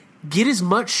 get as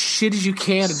much shit as you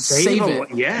can and save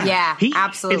it. Yeah,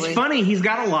 absolutely. It's funny. He's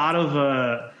got a lot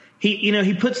of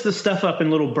he puts the stuff up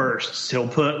in little bursts. He'll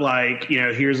put like,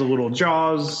 here's a little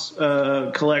Jaws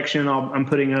collection I'm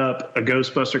putting up, a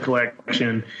Ghostbuster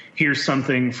collection. Here's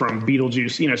something from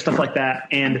Beetlejuice, stuff like that.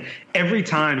 And every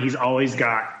time he's always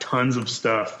got tons of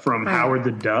stuff from Howard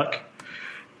the Duck.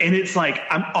 And it's like,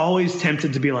 I'm always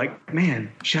tempted to be like,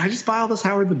 man, should I just buy all this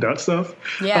Howard the Duck stuff?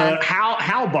 Yeah.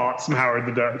 Hal bought some Howard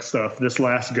the Duck stuff this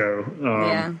last go.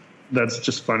 Yeah. That's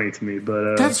just funny to me.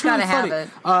 But that's really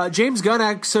funny. James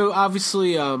Gunn, so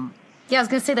obviously... yeah, I was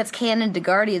going to say that's canon to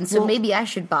Guardians, so maybe I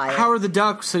should buy it. Howard the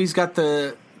Duck, so he's got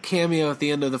the cameo at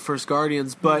the end of the first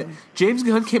Guardians, but James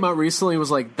Gunn came out recently and was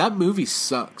like, that movie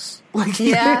sucks. Like,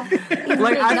 yeah.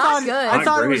 Like, I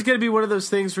thought it was great. going to be one of those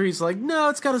things where he's like, no,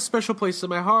 it's got a special place in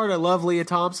my heart. I love Leah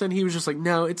Thompson. He was just like,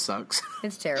 no, it sucks.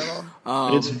 It's terrible.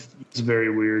 It's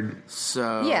very weird.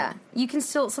 So yeah,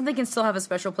 something can still have a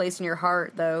special place in your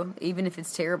heart, though, even if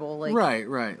it's terrible. Like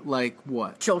right. Like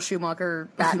what? Joel Schumacher,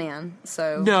 Batman.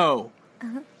 So no.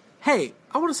 Hey,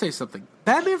 I want to say something.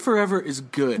 Batman Forever is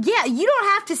good. Yeah, you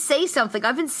don't have to say something.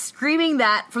 I've been screaming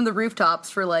that from the rooftops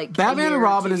for like Batman and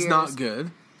Robin is years. not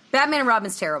good. Batman and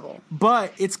Robin's terrible.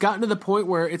 But it's gotten to the point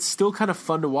where it's still kind of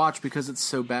fun to watch because it's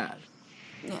so bad.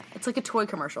 Yeah, it's like a toy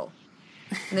commercial.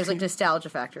 And there's like nostalgia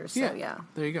factors. So yeah.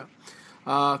 There you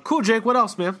go. Cool, Jake. What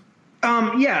else, man?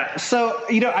 Yeah, so,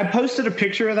 I posted a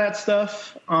picture of that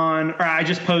stuff I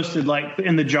just posted, like,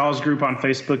 in the Jaws group on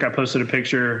Facebook, I posted a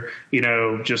picture,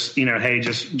 hey,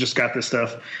 just got this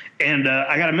stuff. And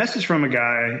I got a message from a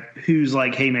guy who's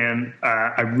like, hey, man,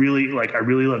 I really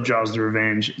love Jaws the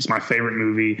Revenge. It's my favorite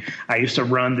movie. I used to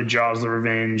run the Jaws the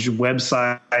Revenge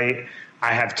website. I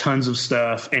have tons of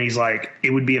stuff. And he's like, it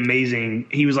would be amazing.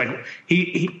 He was like,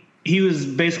 he was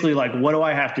basically like, what do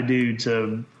I have to do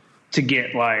to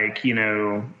get like,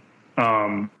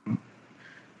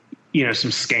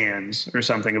 some scans or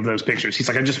something of those pictures. He's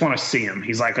like, I just want to see them.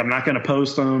 He's like, I'm not going to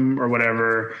post them or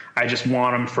whatever. I just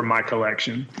want them for my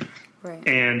collection. Right.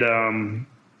 And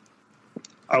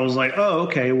I was like, oh,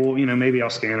 okay, well, maybe I'll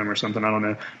scan them or something. I don't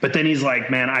know. But then he's like,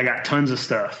 man, I got tons of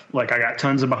stuff. Like, I got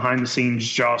tons of behind the scenes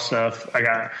Jaws stuff. I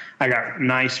got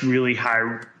nice, really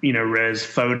high, res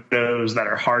photos that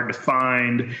are hard to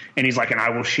find. And he's like, and I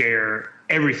will share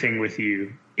everything with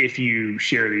you if you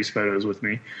share these photos with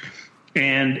me.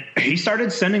 And he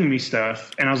started sending me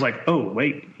stuff, and I was like, "Oh,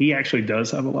 wait, he actually does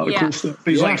have a lot of cool stuff."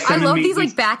 He's like, I love these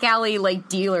like back alley like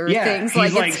dealer things.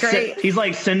 Like, it's great. He's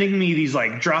like sending me these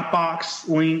like Dropbox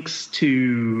links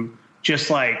to just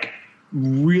like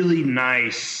really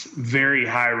nice, very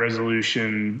high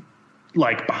resolution,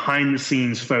 like behind the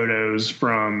scenes photos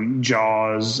from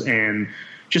Jaws, and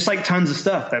just like tons of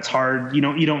stuff that's hard.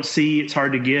 You don't see. It's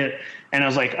hard to get. And I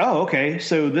was like, oh, okay,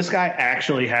 so this guy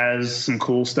actually has some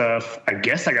cool stuff. I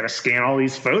guess I got to scan all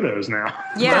these photos now.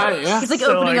 Yeah, right, yeah. He's like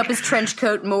opening up his trench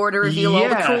coat more to reveal all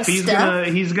the cool stuff.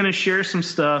 He's gonna share some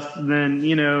stuff. Then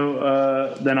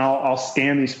then I'll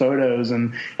scan these photos,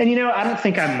 and I don't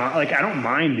think I don't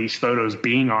mind these photos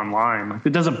being online. Like,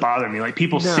 it doesn't bother me. Like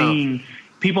people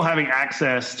having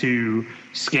access to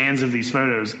scans of these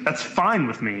photos. That's fine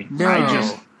with me.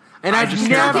 No.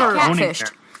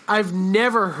 I've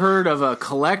never heard of a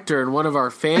collector in one of our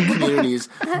fan communities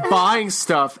buying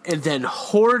stuff and then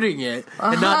hoarding it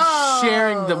and not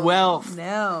sharing the wealth.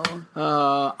 No.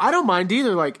 I don't mind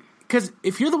either. Like, because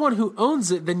if you're the one who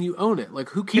owns it, then you own it. Like,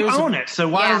 who cares? You own it, so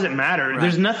why does it matter? Right.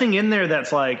 There's nothing in there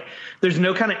that's like, there's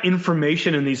no kind of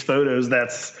information in these photos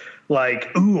that's like,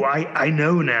 ooh, I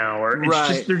know now, or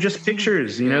it's they're just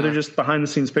pictures, they're just behind the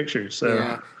scenes pictures.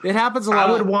 So it happens a lot.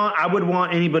 I would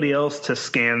want anybody else to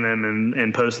scan them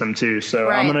and post them too. So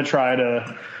I'm gonna try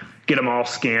to get them all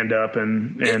scanned up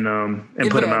and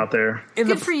put them out there.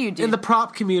 Good for you, dude. In the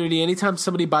prop community, anytime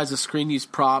somebody buys a screen use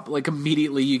prop, like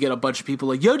immediately you get a bunch of people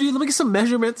like, yo, dude, let me get some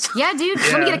measurements. Yeah, dude,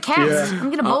 let me get a cast. Let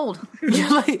me get a mold. You're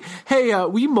like, hey,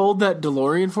 will you mold that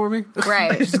DeLorean for me?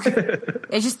 Right.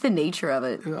 It's just the nature of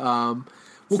it. Well,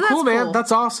 cool, man. Cool.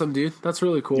 That's awesome, dude. That's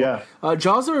really cool. Yeah.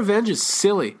 Jaws of Revenge is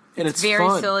silly, and it's very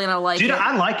fun. silly, and I like it. Dude,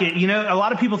 I like it. A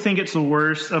lot of people think it's the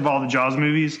worst of all the Jaws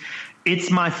movies.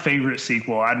 It's my favorite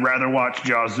sequel. I'd rather watch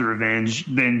Jaws the Revenge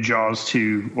than Jaws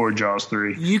 2 or Jaws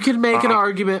 3. You can make an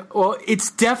argument. Well, it's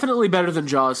definitely better than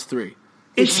Jaws 3.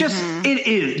 It's just, it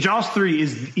is. Jaws 3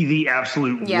 is the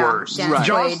absolute worst. Right.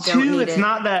 Jaws 2, it's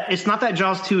not that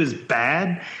Jaws 2 is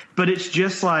bad, but it's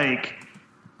just like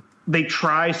they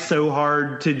try so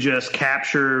hard to just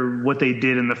capture what they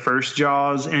did in the first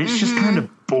Jaws, and it's just kind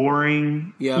of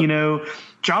boring. Yeah.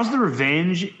 Jaws the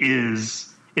Revenge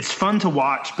it's fun to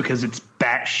watch because it's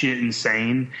batshit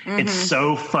insane. It's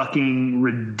so fucking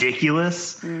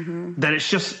ridiculous that it's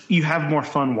just, you have more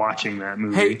fun watching that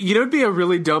movie. Hey, it'd be a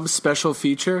really dumb special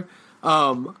feature,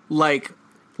 like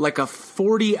a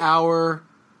 40-hour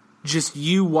just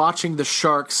you watching the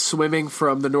sharks swimming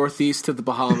from the Northeast to the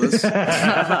Bahamas.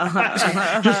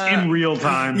 Just in real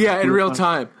time. Yeah, in real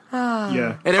time.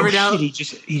 Yeah. And every now he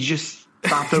just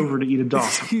stopped over to eat a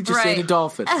dolphin. He just ate a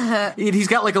dolphin. He's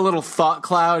got like a little thought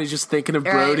cloud. He's just thinking of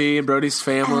Brody and Brody's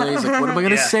family. He's like, what am I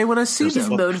going to say when I see them? His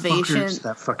motivation.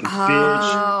 That fucking fish.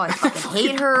 Oh, I fucking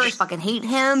hate her. I fucking hate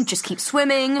him. Just keep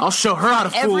swimming. I'll show her how to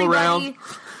fool around.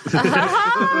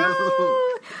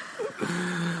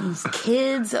 These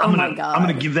kids. Oh my God. I'm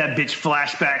going to give that bitch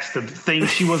flashbacks to things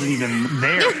she wasn't even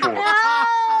there for.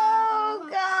 Oh,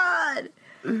 God.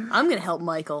 I'm going to help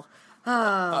Michael.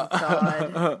 Oh,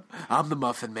 God. I'm the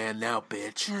Muffin Man now,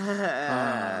 bitch.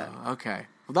 Okay.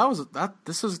 Well,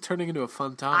 this was turning into a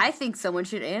fun time. I think someone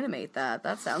should animate that.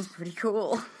 That sounds pretty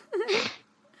cool.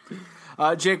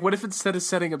 Jake, what if instead of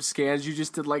setting up scans, you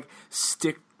just did like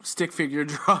stick figure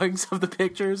drawings of the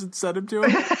pictures and sent them to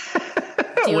him?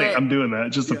 Wait, I'm doing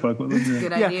that just to fuck with them.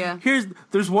 Good idea.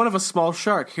 There's one of a small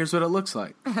shark. Here's what it looks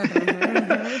like. He's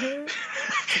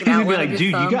gonna be like,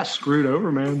 dude, you got screwed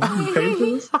over, man. Did you pay for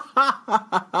this?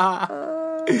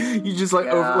 You just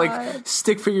like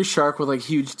stick figure shark with like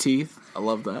huge teeth. I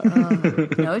love that.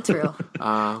 No, it's real.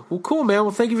 Well, cool, man. Well,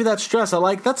 thank you for that stress.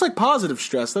 That's like positive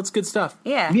stress. That's good stuff.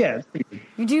 Yeah. Yeah.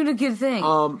 You're doing a good thing.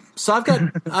 So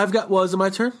I've got. Was it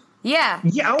my turn? Yeah.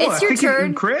 Yeah. It's your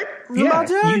turn. Craig? My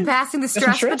turn. Passing the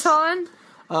stress baton.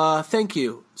 Thank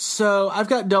you. So I've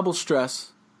got double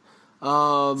stress.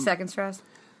 Second stress.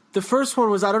 The first one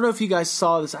was, I don't know if you guys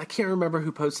saw this. I can't remember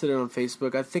who posted it on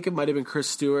Facebook. I think it might have been Chris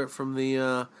Stewart from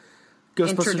the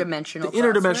Ghostbusters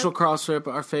Interdimensional Crossrip,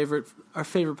 our favorite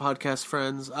podcast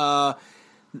friends. On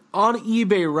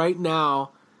eBay right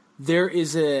now, there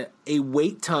is a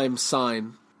wait time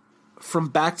sign from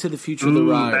Back to the Future: The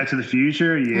Ride. Back to the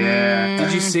Future, yeah.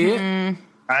 Did you see it?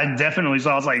 I definitely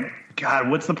saw. I was like, God,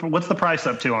 what's the price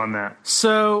up to on that?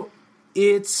 So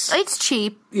It's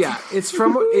cheap. Yeah, it's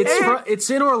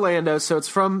in Orlando, so it's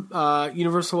from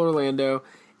Universal Orlando,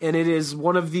 and it is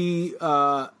one of the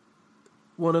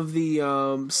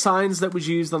signs that was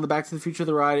used on the Back to the Future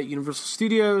the ride at Universal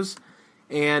Studios,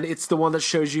 and it's the one that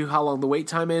shows you how long the wait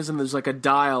time is, and there's like a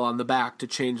dial on the back to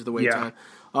change the wait time.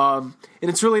 And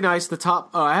it's really nice. The top,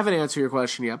 I haven't answered your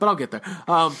question yet, but I'll get there.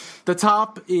 The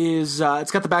top is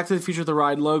it's got the Back to the Future the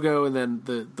ride logo, and then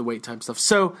the wait time stuff.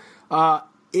 So.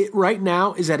 It right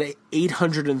now is at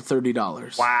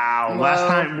 $830. Wow.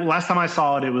 Last time I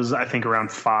saw it, it was I think around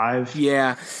 $5.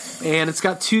 Yeah, and it's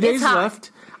got 2 days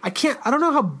left. I don't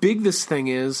know how big this thing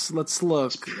is. Let's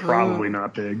look. It's probably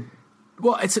not big.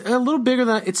 Well, it's a little bigger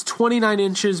than it's 29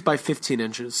 inches by 15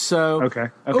 inches. So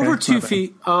over 2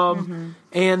 feet.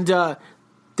 And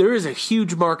there is a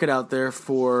huge market out there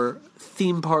for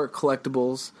theme park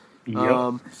collectibles.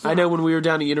 Yep. I know when we were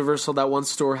down at Universal, that one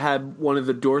store had one of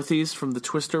the Dorothys from the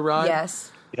Twister ride.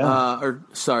 Yes.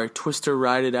 Twister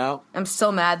Ride It Out. I'm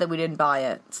still mad that we didn't buy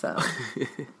it. So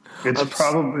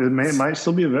it might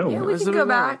still be available. Yeah, we can go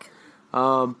back.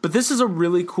 But this is a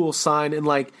really cool sign, and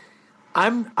like,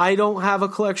 I don't have a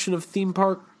collection of theme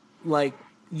park like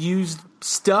used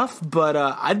stuff, but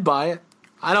I'd buy it.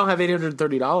 I don't have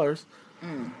 $830,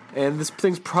 and this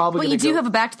thing's probably. Well, you do have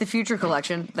a Back to the Future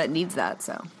collection that needs that,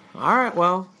 so. All right,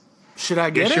 well, should I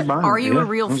get it? Are you a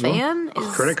real fan? Is,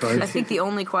 credit card. I think the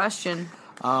only question.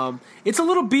 It's a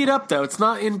little beat up though. It's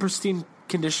not in pristine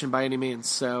condition by any means.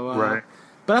 So, right.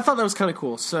 But I thought that was kind of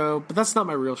cool. So, but that's not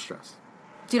my real stress.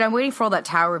 Dude, I'm waiting for all that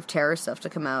Tower of Terror stuff to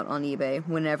come out on eBay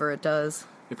whenever it does.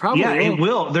 It probably will. It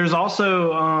will. There's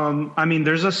also,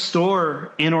 there's a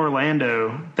store in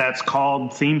Orlando that's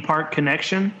called Theme Park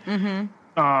Connection. Mm-hmm.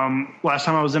 Last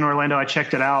time I was in Orlando, I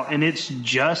checked it out, and it's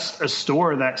just a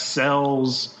store that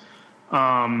sells,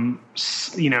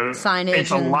 signage.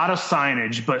 It's a lot of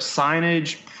signage, but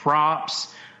signage,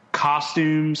 props,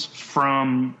 costumes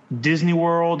from Disney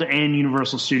World and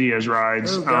Universal Studios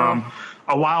rides.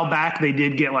 A while back, they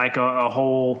did get like a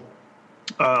whole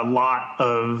lot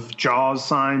of Jaws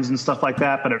signs and stuff like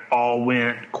that, but it all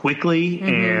went quickly,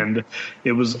 and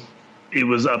it was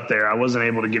up there. I wasn't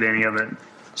able to get any of it.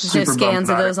 There's no scans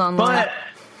of those online. But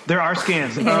there are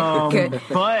scans.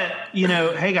 But,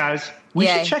 hey guys, we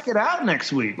should check it out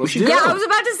next week. I was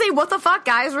about to say, what the fuck,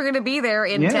 guys? We're going to be there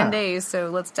in 10 days, so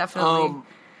let's definitely...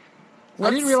 I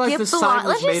didn't realize the sign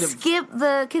was made of... Let's just skip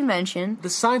the convention. The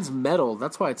sign's metal.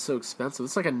 That's why it's so expensive.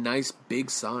 It's like a nice,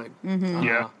 big sign. Mm-hmm.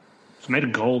 Yeah. It's made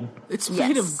of gold. It's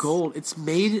made of gold. It's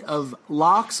made of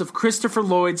locks of Christopher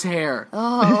Lloyd's hair.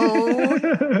 Oh,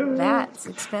 that's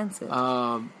expensive.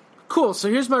 Cool. So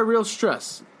here's my real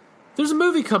stress. There's a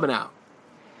movie coming out.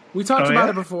 We talked about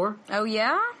it before. Oh,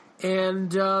 yeah?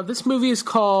 And this movie is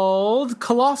called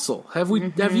Colossal. Have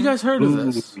you guys heard of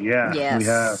this? Yeah, yes. We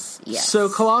have. Yes. So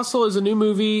Colossal is a new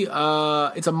movie.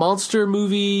 It's a monster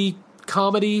movie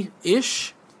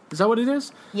comedy-ish. Is that what it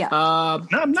is? Yeah.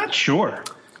 No, I'm not sure.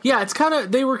 Yeah,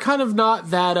 they were kind of not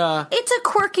that... It's a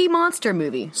quirky monster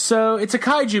movie. So it's a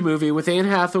kaiju movie with Anne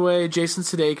Hathaway, Jason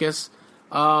Sudeikis.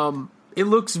 It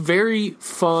looks very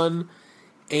fun,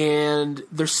 and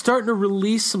they're starting to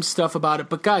release some stuff about it.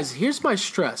 But guys, here's my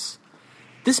stress.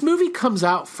 This movie comes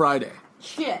out Friday.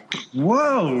 Shit.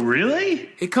 Whoa, really?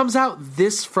 It comes out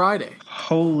this Friday.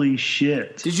 Holy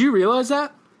shit. Did you realize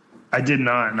that? I did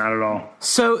not at all.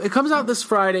 So it comes out this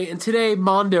Friday, and today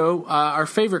Mondo, our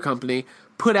favorite company,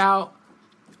 put out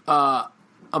a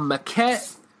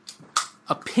maquette,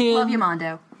 a pin. Love you,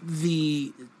 Mondo.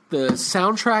 The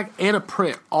soundtrack and a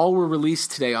print all were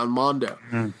released today on Mondo.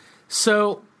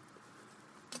 So,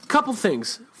 a couple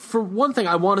things. For one thing,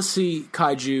 I want to see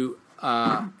kaiju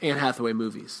Anne Hathaway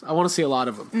movies. I want to see a lot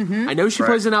of them. Mm-hmm. I know she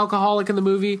plays an alcoholic in the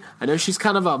movie. I know she's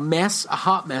kind of a mess, a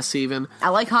hot mess even. I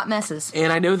like hot messes.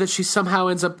 And I know that she somehow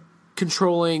ends up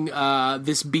controlling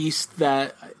this beast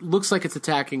that looks like it's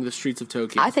attacking the streets of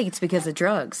Tokyo. I think it's because of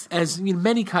drugs. As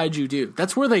many kaiju do.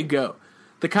 That's where they go.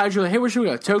 The kaiju are like, hey, where should we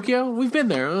go? Tokyo? We've been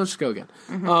there. Let's go again.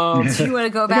 Mm-hmm. Do you want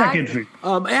to go back?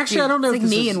 Actually, I don't know it's if like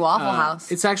this me is, in Waffle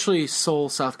House. It's actually Seoul,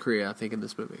 South Korea, I think, in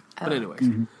this movie. Oh. But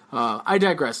anyways, I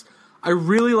digress. I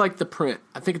really like the print.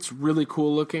 I think it's really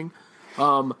cool looking.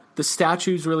 The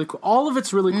statue's really cool. All of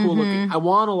it's really cool looking. I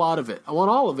want a lot of it. I want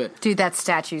all of it. Dude, that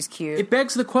statue's cute. It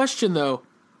begs the question, though,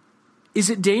 is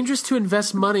it dangerous to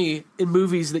invest money in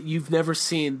movies that you've never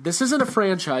seen? This isn't a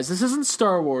franchise. This isn't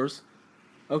Star Wars.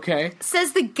 Okay.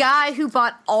 Says the guy who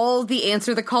bought all the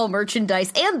Answer the Call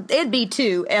merchandise and me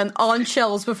too, and on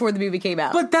shelves before the movie came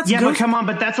out. But that's but come on,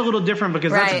 but that's a little different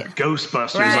because that's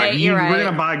Ghostbusters. Right, like you're right. we're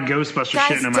gonna buy Ghostbusters Guys,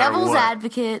 shit no matter devil's what.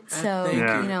 advocate, so you.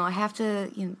 I have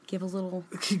to give a little,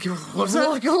 What's a that?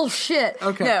 little shit.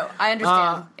 Okay. No, I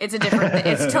understand. It's a different thing.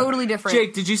 It's totally different.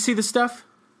 Jake, did you see the stuff?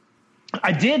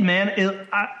 I did, man.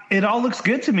 It all looks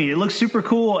good to me. It looks super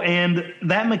cool, and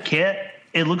that maquette.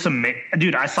 It looks amazing.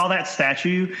 Dude, I saw that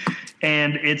statue,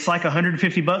 and it's like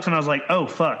 $150, and I was like, oh,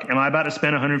 fuck. Am I about to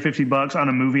spend $150 on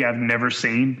a movie I've never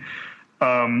seen?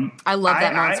 I love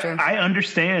that monster. I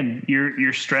understand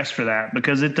your stress for that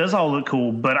because it does all look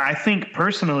cool, but I think,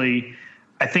 personally,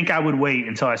 I would wait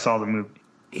until I saw the movie.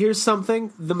 Here's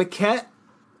something. The maquette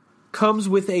comes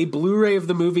with a Blu-ray of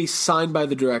the movie signed by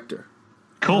the director.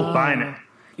 Cool, buying it.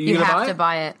 You have to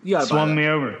buy it. Yeah, swung me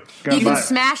over. You can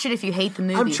smash it if you hate the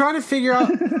movie. I'm trying to figure out.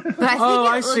 But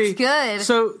I think it looks good.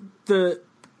 So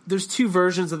there's two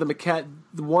versions of the maquette.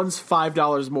 The one's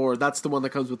 $5 more. That's the one that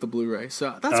comes with the Blu-ray.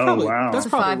 So that's probably that's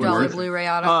probably $5 worth it. Blu-ray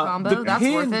auto combo. That's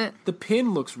worth it. The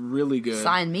pin looks really good.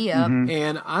 Sign me up.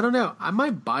 And I don't know. I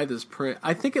might buy this print.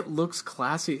 I think it looks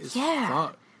classy as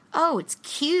fuck. Oh, it's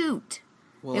cute.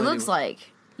 Well, it looks like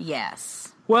yes.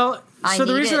 Well, so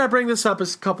the need reason it. I bring this up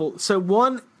is a couple. So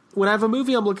one, when I have a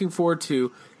movie I'm looking forward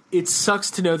to, it sucks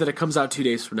to know that it comes out 2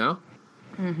 days from now.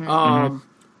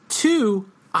 Two,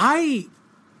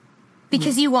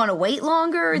 because you want to wait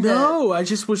longer? No, I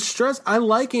just was stressed. I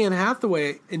like Anne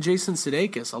Hathaway and Jason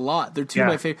Sudeikis a lot. They're two of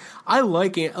my favorite. I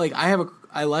like Anne. Like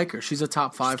I like her. She's a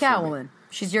top 5. She's Catwoman.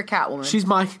 She's your Catwoman. She's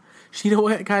my. You know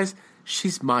what, guys?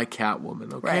 She's my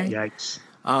Catwoman. Okay. Right. Yikes.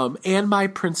 And my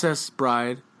Princess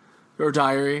Bride. Or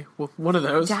Diary. Well, one of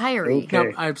those. Diary. Okay.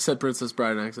 No, I said Princess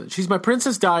Bride in accident. She's my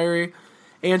Princess Diary,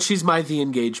 and she's my The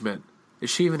Engagement. Is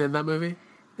she even in that movie?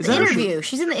 Is The that Interview.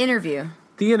 She's in The Interview.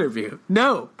 The Interview.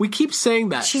 No, we keep saying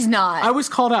that. She's not. I was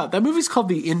called out. That movie's called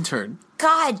The Intern.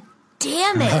 God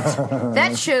damn it.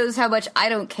 That shows how much I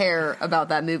don't care about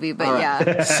that movie, but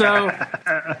yeah. So,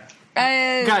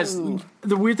 guys,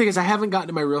 the weird thing is I haven't gotten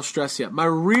to my real stress yet. My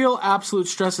real absolute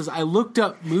stress is I looked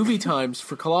up movie times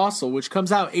for Colossal, which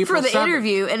comes out April 7th. For The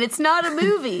Interview, and it's not a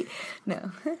movie.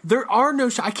 No. There are no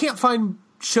I can't find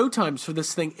showtimes for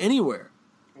this thing anywhere.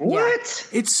 What?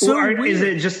 It's so weird. Is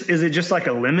it just like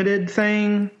a limited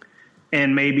thing,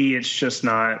 and maybe it's just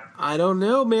not? I don't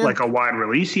know, man. Like a wide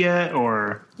release yet,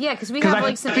 or Yeah, because we have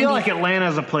like some. I feel like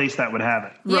Atlanta's a place that would have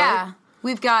it. Yeah, Right?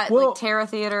 we've got like Terra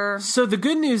Theater. So the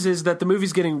good news is that the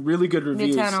movie's getting really good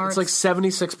reviews. Midtown Arts. It's like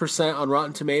 76% on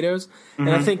Rotten Tomatoes, and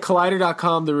I think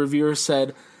Collider.com, the reviewer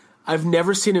said, "I've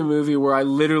never seen a movie where I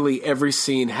literally every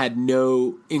scene had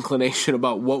no inclination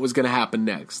about what was going to happen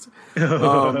next."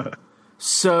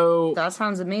 So That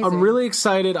sounds amazing. I'm really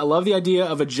excited. I love the idea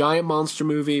of a giant monster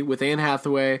movie with Anne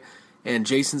Hathaway and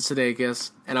Jason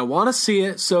Sudeikis, and I want to see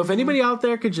it. So if anybody out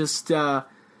there could just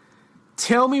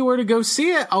tell me where to go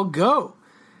see it, I'll go.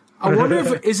 I wonder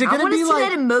if is it going to be see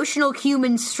like that emotional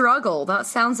human struggle. That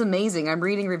sounds amazing. I'm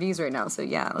reading reviews right now, so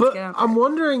yeah. Let's But get out I'm there.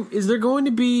 wondering, is there going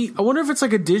to be? I wonder if it's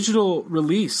like a digital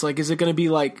release. Like, is it going to be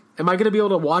like? Am I going to be able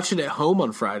to watch it at home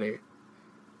on Friday?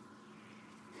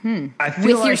 I feel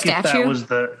With like your if statue?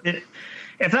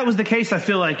 that was the case, I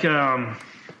feel like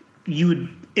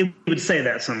it would say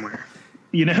that somewhere.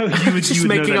 You know, you would Just know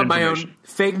making that up my own information.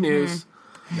 fake news.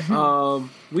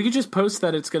 We could just post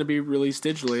that it's going to be released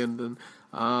digitally, and then.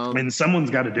 And someone's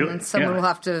got to do it. And someone Yeah. will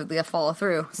have to follow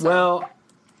through. So. Well,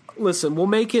 listen, we'll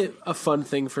make it a fun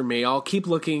thing for me. I'll keep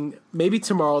looking. Maybe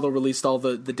tomorrow they'll release all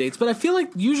the dates, but I feel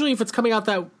like usually if it's coming out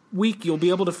that week, you'll be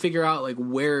able to figure out like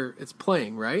where it's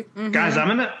playing, right? Guys,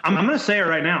 I'm gonna say it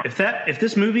right now. If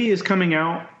this movie is coming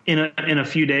out in a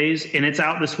few days and it's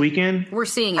out this weekend, We're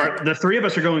seeing it. the three of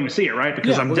us are going to see it, right?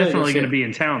 Because Yeah, I'm we're gonna go definitely see going it. to be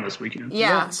in town this weekend.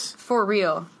 Yeah, Yes. for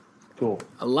real. Cool.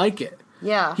 I like it.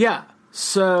 Yeah. Yeah.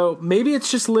 So maybe it's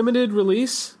just limited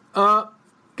release.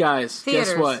 Guys, Theaters.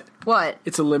 guess what? What?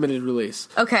 It's a limited release.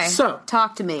 Okay. So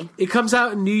talk to me. it comes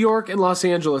out in New York and Los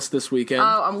Angeles this weekend.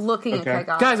 Oh, I'm looking at that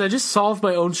guy. Guys, I just solved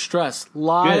my own stress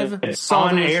live. Good.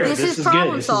 solving On the air. stress. This is is problem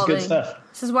good. This is solving. good stuff.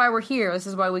 This is why we're here. This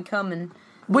is why we come and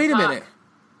Wait a talk minute.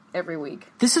 every week.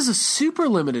 This is a super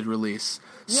limited release.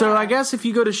 So Yeah. I guess if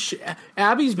you go to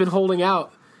Abby's been holding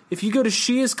out. If you go to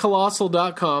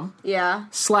sheiscolossal.com Yeah.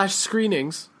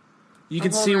 /screenings, you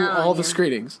can see holding out all on the you.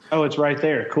 screenings. Oh, it's right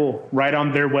there. Cool. Right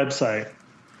on their website.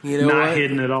 You know Not what?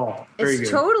 hidden at all. Very It's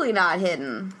good. totally not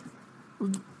hidden.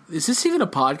 Is this even a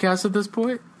podcast at this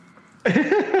point?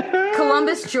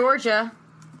 Columbus, Georgia.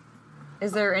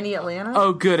 Is there any Atlanta?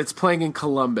 Oh, good. It's playing in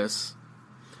Columbus.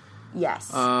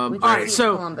 Yes. All right,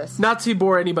 so Columbus. not to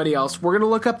bore anybody else, we're going to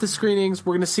look up the screenings.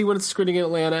 We're going to see when it's screening in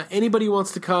Atlanta. Anybody who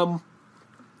wants to come,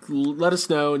 let us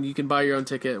know, and you can buy your own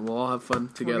ticket, and we'll all have fun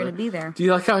together. We're going to be there. Do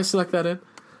you like how I snuck that in?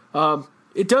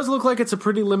 It does look like it's a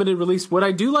pretty limited release. What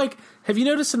I do like, have you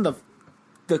noticed in the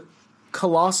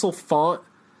colossal font,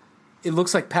 it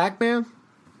looks like Pac-Man?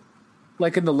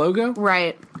 Like in the logo?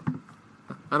 Right.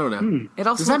 I don't know. It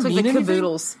also Does that looks like mean the anything?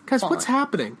 Caboodles. Guys, what's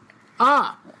happening?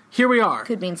 Here we are.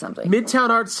 Could mean something. Midtown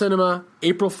Arts Cinema,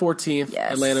 April 14th,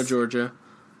 Yes. Atlanta, Georgia.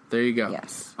 There you go.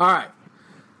 Yes. All right.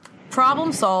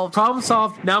 Problem solved. Problem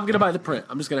solved. Now I'm going to buy the print.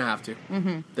 I'm just going to have to.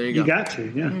 Mm-hmm. There you go. You got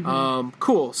to, yeah.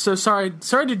 Cool. So sorry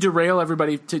to derail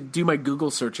everybody to do my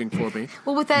Google searching for me.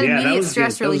 Well, with that Yeah, that immediate was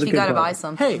stress good. That was relief, a you good got to call. buy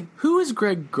something. Hey, who is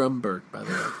Greg Grumberg, by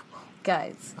the way?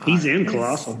 Guys, He's in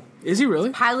Colossal. Is he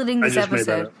really? piloting I this just made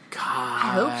that episode. up. God, I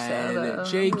hope so, though.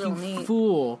 Jake, Real you neat.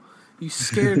 fool. You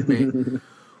scared me.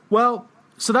 Well,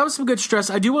 so that was some good stress.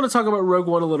 I do want to talk about Rogue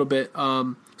One a little bit.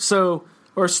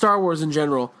 Or Star Wars in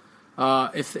general.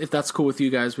 If that's cool with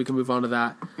you guys, we can move on to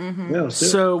that. Yeah, let's do it.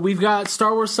 So we've got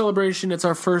Star Wars Celebration. It's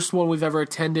our first one we've ever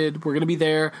attended. We're going to be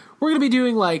there. We're going to be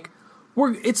doing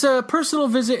it's a personal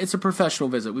visit. It's a professional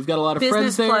visit. We've got a lot of friends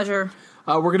Business there. pleasure.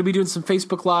 We're going to be doing some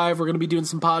Facebook Live. We're going to be doing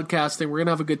some podcasting. We're going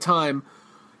to have a good time.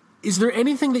 Is there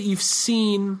anything that you've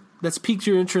seen that's piqued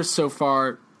your interest so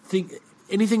far?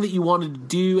 Anything that you wanted to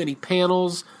do? Any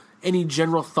panels? Any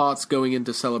general thoughts going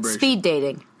into Celebration? Speed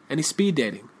dating. Any speed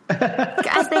dating?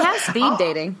 Guys, they have speed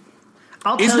dating.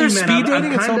 I'll Is tell there you, man, speed I'm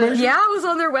dating at kinda- Celebration? Yeah, I was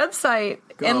on their website,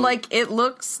 and it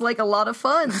looks like a lot of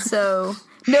fun. So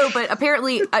no, but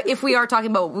apparently, if we are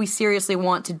talking about what we seriously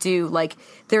want to do,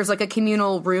 there's a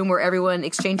communal room where everyone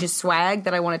exchanges swag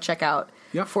that I want to check out.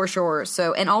 Yep. For sure.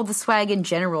 So, and all the swag in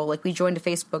general, we joined a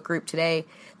Facebook group today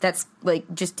that's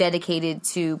just dedicated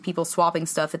to people swapping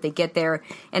stuff that they get there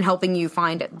and helping you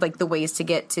find the ways to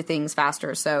get to things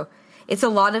faster. So it's a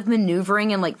lot of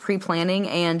maneuvering and pre-planning,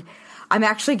 and I'm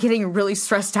actually getting really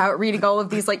stressed out reading all of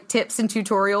these tips and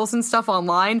tutorials and stuff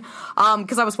online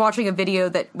because I was watching a video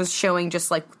that was showing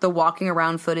just the walking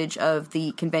around footage of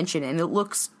the convention, and it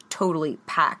looks totally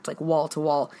packed, wall to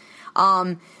wall.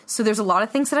 So there's a lot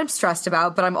of things that I'm stressed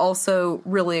about, but I'm also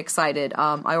really excited.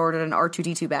 I ordered an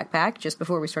R2-D2 backpack just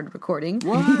before we started recording.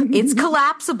 What? It's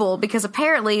collapsible because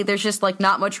apparently there's just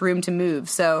not much room to move.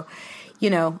 So,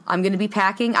 I'm going to be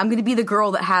packing. I'm going to be the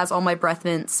girl that has all my breath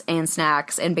mints and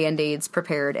snacks and Band-Aids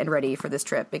prepared and ready for this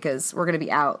trip because we're going to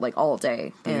be out all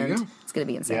day and it's going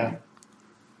to be insane. Yeah.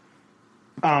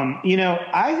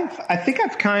 I think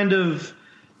I've kind of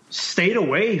stayed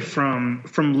away from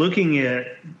looking at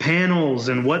panels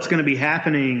and what's going to be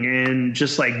happening and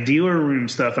just dealer room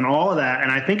stuff and all of that.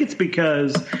 And I think it's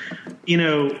because,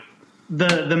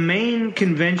 the main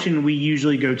convention we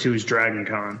usually go to is Dragon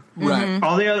Con. Right. Mm-hmm.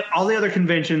 All the other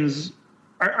conventions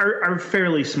are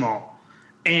fairly small.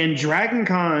 And Dragon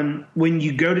Con, when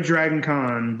you go to Dragon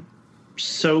Con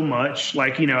so much,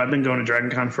 I've been going to Dragon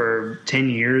Con for 10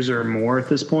 years or more at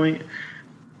this point.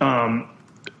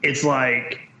 It's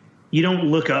you don't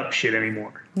look up shit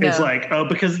anymore. No. It's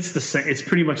because it's the same. It's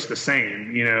pretty much the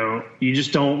same. You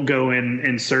just don't go in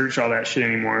and search all that shit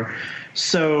anymore.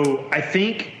 So I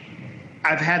think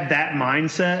I've had that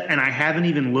mindset, and I haven't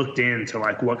even looked into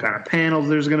what kind of panels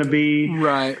there's going to be.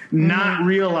 Right. Not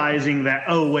realizing that,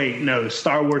 oh wait, no,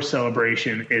 Star Wars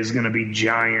Celebration is going to be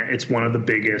giant. It's one of the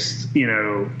biggest,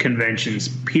 conventions.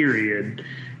 Period.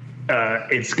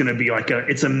 It's going to be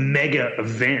it's a mega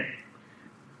event.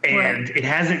 And it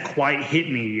hasn't quite hit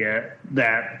me yet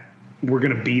that we're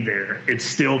going to be there. It's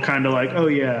still kind of oh,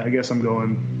 yeah, I guess I'm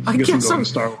going. I guess I'm going to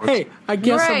Star Wars. Hey, I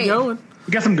guess I'm Right. going. I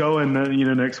guess I'm going,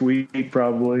 next week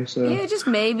probably. So Yeah, just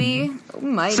maybe.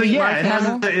 Might So be yeah, my it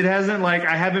panel. hasn't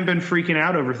I haven't been freaking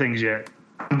out over things yet.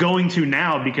 I'm going to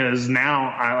now because now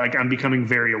I'm becoming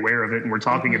very aware of it, and we're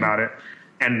talking about it.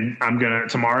 And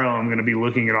tomorrow I'm gonna be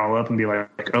looking it all up and be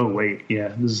oh wait, yeah,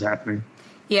 this is happening.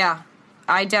 Yeah,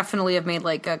 I definitely have made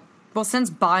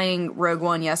since buying Rogue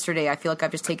One yesterday, I feel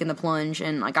I've just taken the plunge,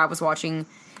 and I was watching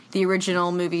the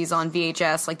original movies on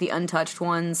VHS, the untouched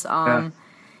ones.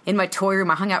 In my toy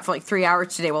room, I hung out for 3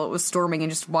 hours today while it was storming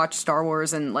and just watched Star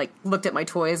Wars and looked at my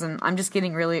toys, and I'm just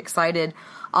getting really excited.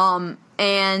 And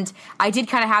I did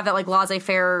kind of have that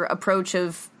laissez-faire approach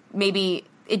of maybe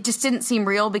it just didn't seem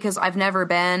real because I've never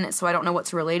been, so I don't know what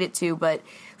to relate it to. But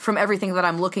from everything that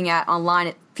I'm looking at online,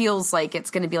 it feels like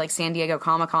it's going to be San Diego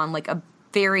Comic-Con, a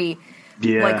very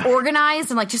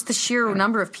organized and just the sheer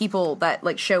number of people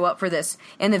that show up for this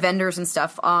and the vendors and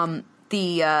stuff.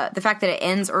 The fact that it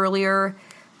ends earlier.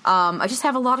 I just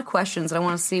have a lot of questions, and I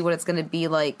want to see what it's going to be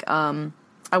like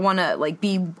I want to like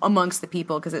be amongst the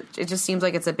people because it just seems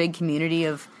like it's a big community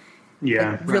of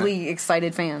really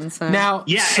excited fans. So. Now,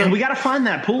 and we got to find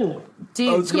that pool.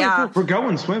 Dude, we're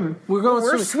going swimming.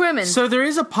 We're swimming. So there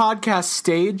is a podcast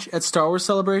stage at Star Wars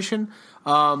Celebration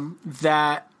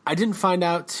that I didn't find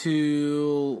out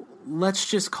to, let's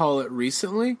just call it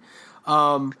recently.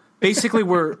 Basically,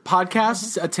 where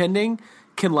podcasts attending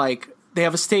can they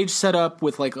have a stage set up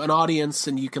with like an audience,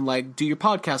 and you can like do your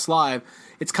podcast live.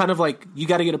 It's kind of like you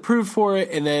got to get approved for it,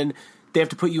 and then they have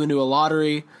to put you into a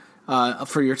lottery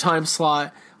for your time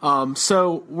slot.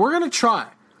 So we're gonna try.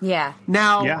 Yeah.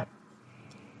 Now,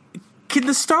 can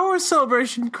the Star Wars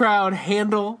Celebration crowd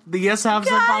handle the Yes Have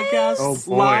Some podcast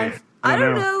live? I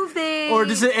don't know if they... Or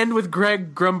does it end with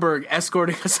Greg Grunberg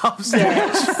escorting us off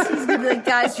stage? He's going to be like,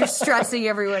 guys, you're stressing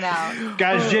everyone out.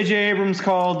 Guys, J.J. Abrams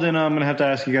called, and I'm going to have to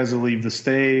ask you guys to leave the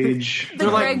stage. They're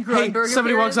like, hey,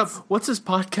 somebody walks up, what's this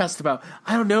podcast about?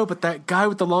 I don't know, but that guy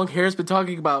with the long hair has been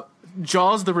talking about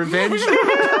Jaws the Revenge.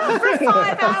 For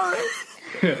 5 hours.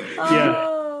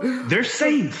 Yeah. They're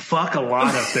saying fuck a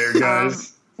lot up there,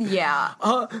 guys. Yeah.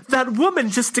 That woman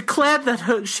just declared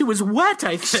that she was wet,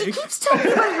 I think. She keeps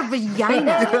talking about her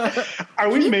vagina.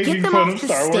 Are we making fun of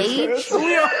Star Wars?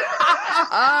 Yeah,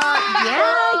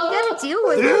 you gotta deal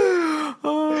with it.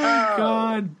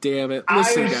 God damn it.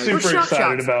 Listen, guys, I'm super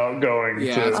excited about going to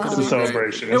the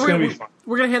celebration. It's going to be fun.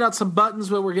 We're going to hand out some buttons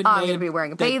when we're getting I'm going to be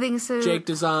wearing a bathing suit. Jake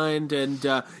designed. And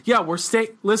we're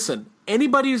Listen,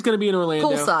 anybody who's going to be in Orlando.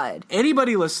 Poolside.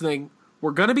 Anybody listening, we're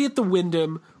going to be at the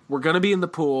Wyndham. We're going to be in the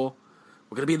pool.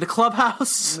 We're going to be in the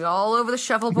clubhouse. We're all over the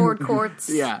shuffleboard courts.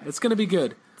 Yeah, it's going to be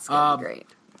good. It's going to be great.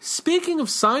 Speaking of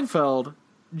Seinfeld,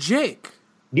 Jake.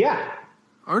 Yeah.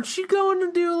 Aren't you going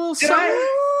to do a little something?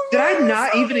 Did I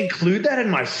not even include that in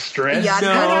my stress? Yeah,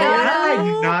 no. How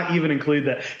did I not even include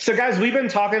that? So, guys, we've been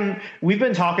talking,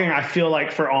 I feel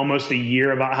like, for almost a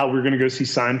year about how we're going to go see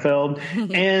Seinfeld.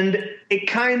 And it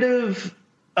kind of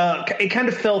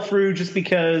fell through just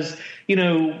because,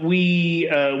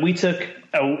 we took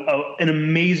an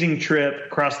amazing trip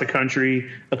across the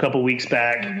country a couple weeks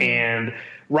back, and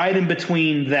right in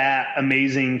between that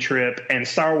amazing trip and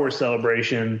Star Wars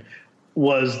Celebration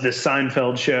was the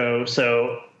Seinfeld show.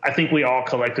 So I think we all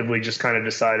collectively just kind of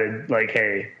decided, like,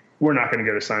 hey, we're not going to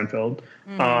go to Seinfeld.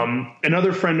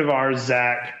 Another friend of ours,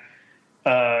 Zach,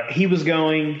 he was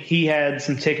going. He had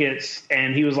some tickets,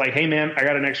 and he was like, "Hey, man, I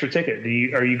got an extra ticket.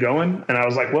 Are you going?" And I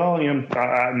was like, "Well,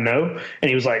 no." And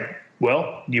he was like,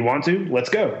 "Well, do you want to? Let's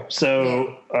go."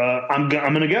 So I'm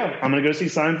gonna go. I'm gonna go see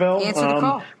Seinfeld. Answer the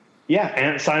call. Yeah,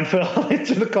 and Seinfeld.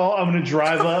 Answer the call. I'm gonna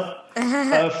drive up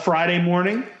Friday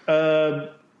morning. We're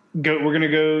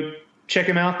gonna go check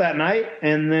him out that night,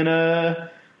 and then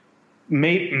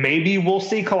maybe we'll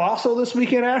see Colossal this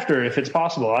weekend after, if it's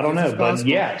possible. I don't know. But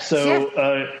yeah,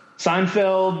 so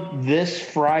Seinfeld this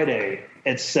Friday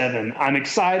at 7. I'm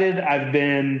excited.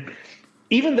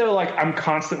 Even though I'm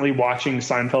constantly watching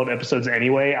Seinfeld episodes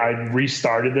anyway, I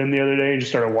restarted them the other day and just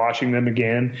started watching them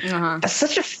again. That's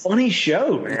such a funny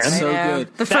show, man. It's so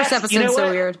good. The first episode's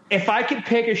so weird. If I could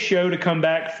pick a show to come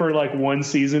back for one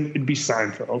season, it'd be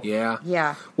Seinfeld. Yeah.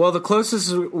 Yeah. Well, the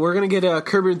closest we're going to get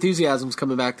Curb Your Enthusiasm's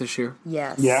coming back this year.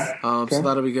 Yes. Yeah. Okay. So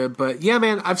that'll be good. But yeah,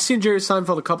 man, I've seen Jerry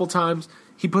Seinfeld a couple times.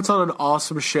 He puts on an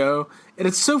awesome show, and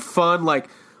it's so fun.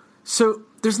 So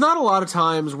there's not a lot of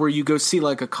times where you go see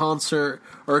a concert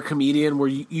or a comedian where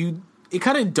it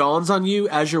kind of dawns on you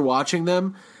as you're watching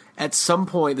them. At some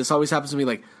point, this always happens to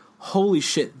me, holy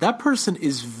shit, that person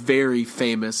is very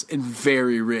famous and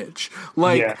very rich.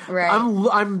 Right. I'm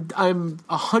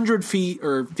 100 feet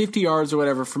or 50 yards or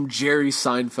whatever from Jerry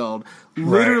Seinfeld,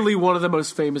 literally one of the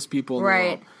most famous people in the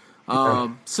world.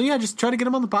 So yeah, just try to get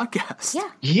him on the podcast.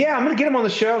 Yeah, I'm gonna get him on the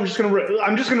show. I'm just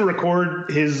gonna record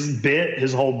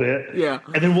his whole bit. Yeah,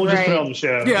 and then we'll just put it on the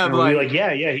show. Yeah, and we'll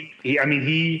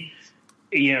be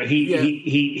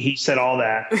he said all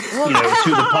that to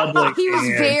the public. He was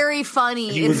very funny.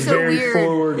 He was very weird.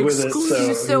 Forward with it. So he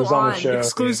was so he was on the show.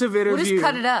 Exclusive interview. We'll just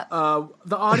cut it up.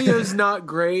 The audio's not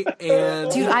great,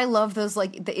 and dude, I love those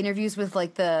the interviews with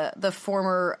the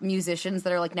former musicians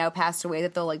that are now passed away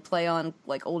that they'll play on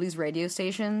oldies radio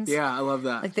stations. Yeah, I love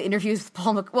that. The interviews with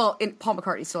Paul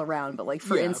McCartney's still around, but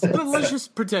for instance, but let's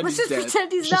just pretend he's dead.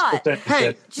 Pretend he's not.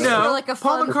 Hey, no, for a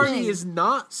Paul fun McCartney thing. is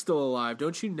not still alive.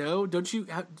 Don't you know? Don't you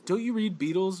read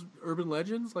Beatles urban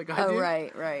legends like I do?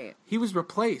 Right. He was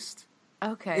replaced.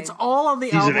 Okay. It's all on the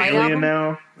He's album. an alien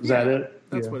now. Is that it?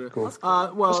 That's what it is. Cool.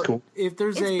 Well, that's cool. If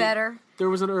there's better. There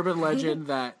was an urban legend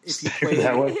that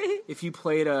if you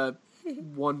played a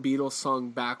one Beatles song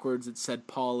backwards, it said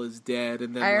Paul is dead,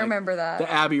 and then I remember that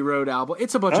the Abbey Road album.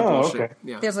 It's a bunch of bullshit. Okay.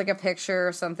 Yeah. There's a picture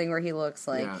or something where he looks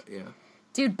yeah.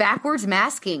 Dude, backwards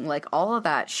masking, like all of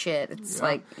that shit. It's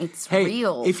like, it's Hey,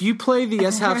 real. if you play the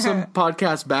Yes Have Some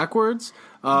podcast backwards,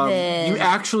 you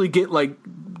actually get like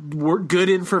good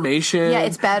information. Yeah,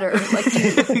 it's better. Like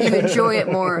you enjoy it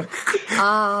more.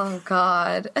 Oh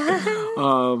God.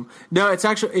 No, it's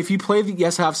actually, if you play the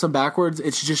Yes Have Some backwards,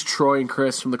 it's just Troy and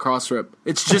Chris from the Crossrip.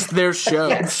 It's just their show.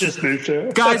 It's just their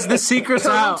show. Guys, the secret's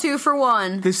Total out. 2 for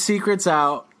 1. The secret's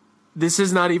out. This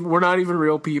is not even. We're not even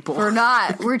real people. We're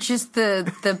not. We're just the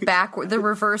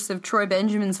reverse of Troy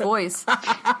Benjamin's voice.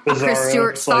 Bizarro, Chris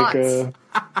Stewart's like thoughts.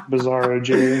 Bizarro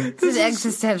Jerry. This is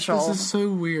existential. This is so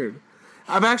weird.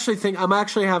 I'm actually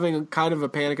having a kind of a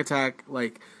panic attack,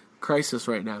 like crisis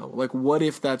right now. Like, what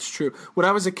if that's true? When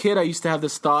I was a kid, I used to have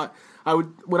this thought.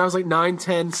 When I was like 9,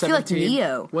 10, 17, I feel like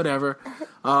Neo. Whatever.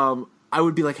 I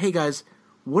would be like, hey guys,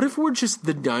 what if we're just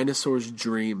the dinosaurs'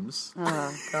 dreams?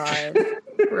 Oh God.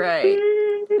 Right.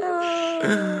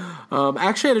 I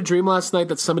actually had a dream last night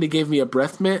that somebody gave me a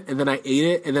breath mint, and then I ate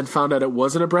it, and then found out it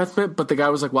wasn't a breath mint. But the guy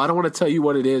was like, "Well, I don't want to tell you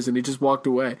what it is," and he just walked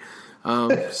away.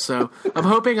 So I'm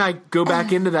hoping I go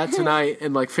back into that tonight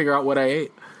and like figure out what I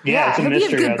ate. Yeah, it's a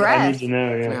mystery. Good I need to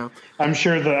know. Yeah. I'm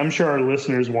sure our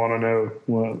listeners want to know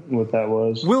what that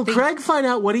was. Will Craig find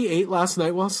out what he ate last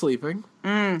night while sleeping?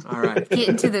 All right, Get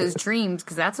into those dreams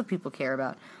because that's what people care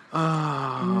about.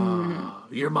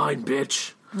 You're mine,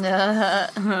 bitch.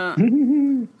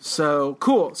 So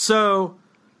cool. So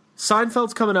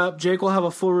Seinfeld's coming up. Jake will have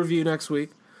a full review next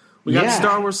week. We got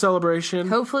Star Wars Celebration.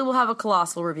 Hopefully we'll have a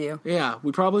Colossal review. Yeah,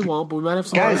 we probably won't, but we might have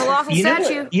some. Guys, Colossal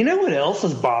statue. You know what else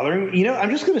is bothering?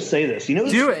 I'm just going to say this.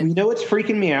 Do it. You know what's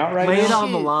freaking me out right Lay now? it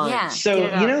on the line. Yeah,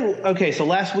 So, so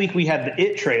last week we had the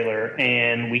It trailer,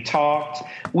 and we talked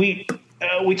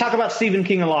about Stephen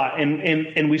King a lot,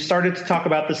 and we started to talk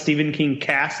about the Stephen King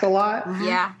cast a lot.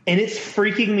 Yeah. And it's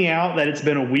freaking me out that it's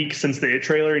been a week since the It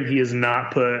trailer, and he has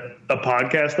not put a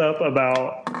podcast up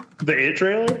about the It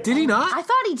trailer. Did he not? I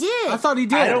thought he did. I thought he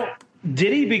did.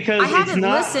 Did he? Because I it's haven't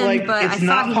not listened, like but it's I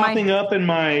not thought he popping might- up in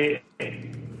my.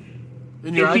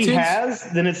 In your If he iTunes? has,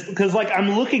 then it's because like I'm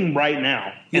looking right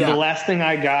now, and Yeah. the last thing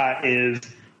I got is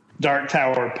Dark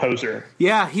Tower Poser.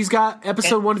 Yeah, he's got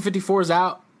episode 154 is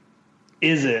out.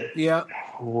 Is it? Yeah.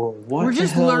 Whoa, what We're the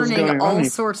just hell is learning going all on?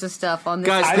 sorts of stuff on this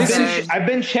Guys, episode. I've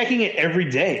been checking it every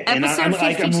day, and Episode I'm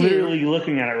 52. literally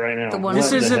looking at it right now. The one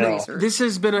This with is the an, hell? this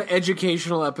has been an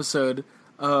educational episode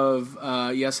of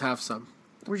Yes Have Some.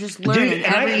 We're just learning Dude,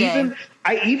 and every day.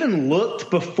 I even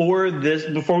looked before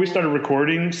we started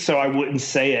recording, so I wouldn't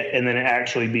say it and then it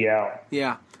actually be out.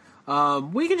 Yeah.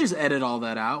 We can just edit all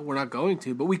that out. We're not going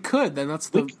to, but we could. Then that's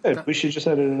the. We should just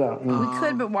edit it out. We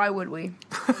could, but why would we?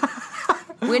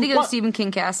 Way to go, Stephen King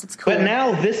cast. It's cool. But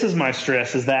now this is my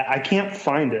stress: is that I can't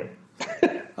find it.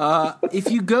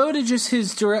 If you go to just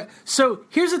his direct. So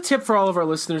here's a tip for all of our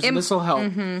listeners, and this will help.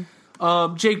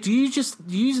 Mm-hmm. Jake, do you use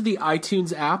the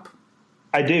iTunes app?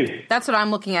 I do. That's what I'm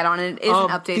looking at on it. It isn't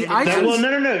updated.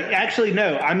 the No. Actually,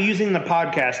 no. I'm using the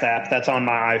podcast app that's on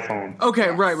my iPhone. Okay,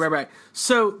 right.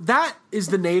 So that is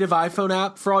the native iPhone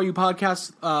app for all you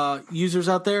podcast users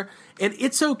out there, and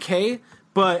it's okay.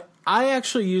 But I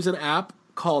actually use an app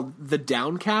called the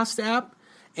Downcast app,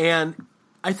 and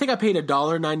I think I paid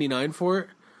 $1.99 for it,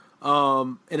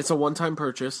 and it's a one-time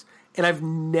purchase. And I've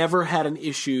never had an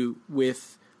issue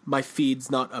with my feed's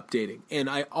not updating, and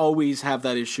I always have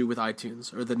that issue with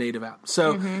iTunes or the native app.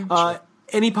 So,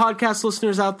 any podcast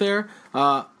listeners out there,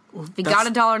 If you got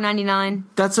 $1.99.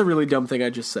 that's a really dumb thing I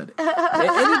just said.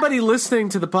 Anybody listening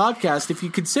to the podcast, if you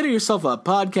consider yourself a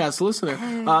podcast listener,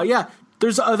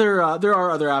 there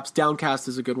are other apps. Downcast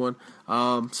is a good one.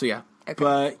 So yeah, Okay.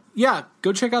 but yeah,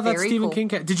 go check out that Very Stephen cool. King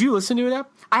cast. Did you listen to it, App?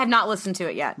 I have not listened to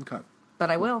it yet, Okay. but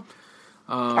I will.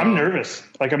 I'm nervous.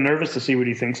 I'm nervous to see what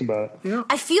he thinks about it.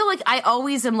 I feel like I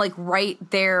always am like right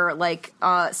there, like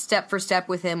step for step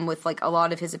with him with like a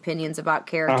lot of his opinions about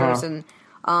characters, and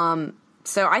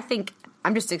so I think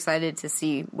I'm just excited to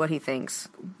see what he thinks.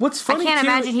 What's funny? I can't too,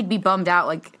 imagine he'd be bummed out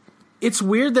like It's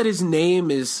weird that his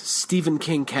name is Stephen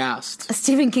King Cast. a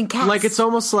Stephen King cast. Like it's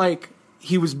almost like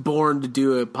he was born to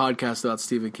do a podcast about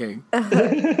Stephen King.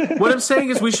 What I'm saying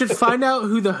is we should find out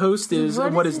who the host is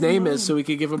and what his name is so we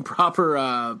could give him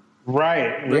proper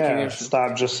Right. Yeah. recognition.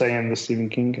 Stop just saying the Stephen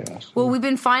King cast. Well, we've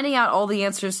been finding out all the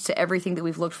answers to everything that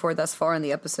we've looked for thus far in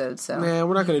the episode. So Man,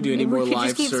 we're not going to do any maybe more we could live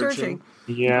just keep searching.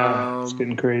 Yeah. It's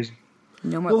getting crazy.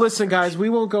 no more. Well, listen, guys,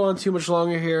 we won't go on too much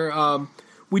longer here.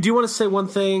 We do want to say one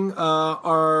thing.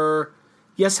 Our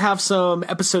Yes Have Some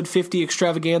episode 50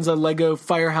 extravaganza Lego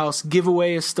Firehouse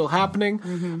giveaway is still happening.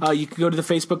 You can go to the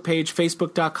Facebook page,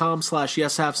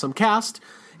 facebook.com/YesHaveSomeCast,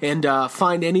 and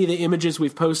find any of the images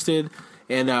we've posted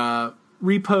and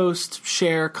repost,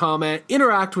 share, comment,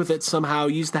 interact with it somehow.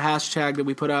 Use the hashtag that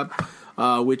we put up,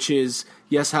 which is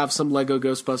yes, have some Lego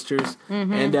Ghostbusters,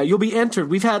 and you'll be entered.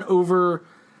 We've had over.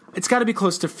 It's got to be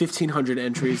close to 1,500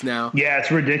 entries now. Yeah, it's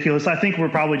ridiculous. I think we're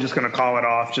probably just going to call it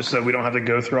off just so we don't have to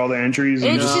go through all the entries.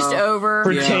 It's just over.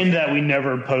 Pretend that we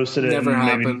never posted it. Never and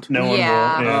happened. Maybe no one will.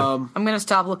 Yeah. I'm going to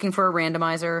stop looking for a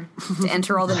randomizer to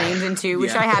enter all the names into,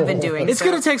 which I have been doing. It's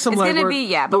going to take some legwork. It's going to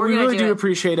be, but we we're going really to do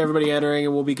appreciate everybody entering,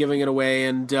 and we'll be giving it away.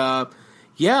 And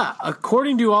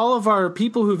according to all of our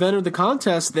people who've entered the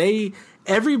contest,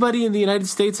 everybody in the United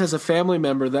States has a family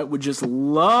member that would just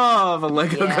love a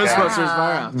Lego Ghostbusters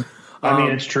Firehouse. I mean,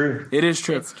 it's true. It is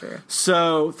true. It's true.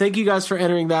 So thank you guys for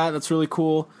entering that. That's really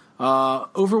cool.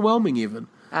 Overwhelming even.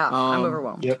 I'm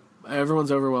overwhelmed. Yep.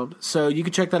 Everyone's overwhelmed. So you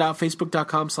can check that out,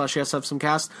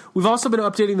 facebook.com/yeshavesomecast. We've also been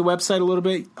updating the website a little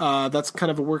bit. That's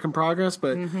kind of a work in progress,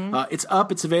 but it's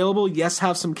up. It's available,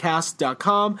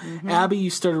 yeshavesomecast.com. Abby,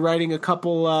 you started writing a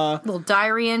couple... little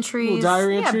diary entries.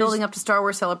 Yeah, building up to Star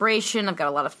Wars Celebration. I've got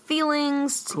a lot of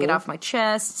feelings to get off my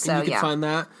chest. So, and you can find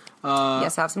that.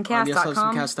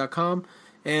 yeshavesomecast.com.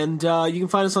 And you can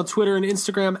find us on Twitter and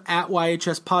Instagram at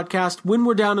YHS Podcast. When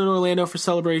we're down in Orlando for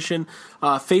Celebration,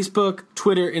 Facebook,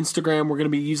 Twitter, Instagram, we're going to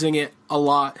be using it a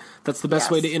lot. That's the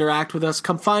best way to interact with us.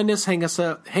 Come find us, hang us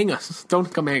up. Hang us.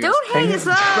 Don't come hang us. Don't hang us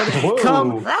up.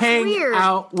 Come That's hang weird.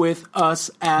 out with us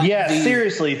at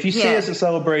seriously. If you see us at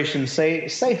Celebration, say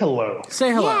hello.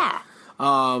 Say hello.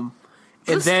 Yeah.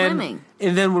 And swimming.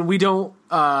 then when we don't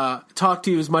talk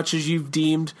to you as much as you've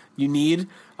deemed you need,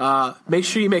 make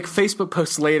sure you make Facebook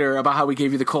posts later about how we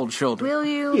gave you the cold shoulder. Will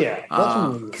you? Yeah.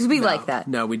 Because we like that.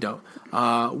 No, we don't.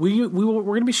 We're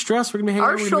going to be stressed. We're going to be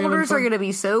hanging out. Our shoulders are going to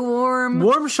be so warm.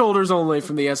 Warm shoulders only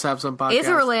from the Yes Have Some podcast. It's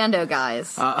Orlando,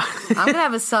 guys. I'm going to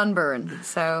have a sunburn.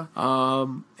 So.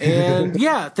 And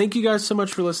yeah, thank you guys so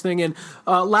much for listening. And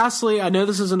lastly, I know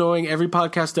this is annoying. Every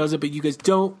podcast does it, but you guys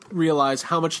don't realize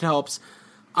how much it helps.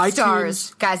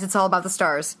 Stars. Guys, it's all about the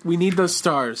stars. We need those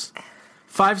stars.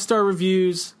 5-star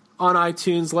reviews on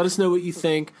iTunes. Let us know what you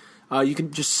think. You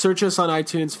can just search us on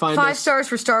iTunes. Find 5 us. stars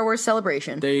for Star Wars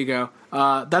Celebration. There you go.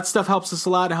 That stuff helps us a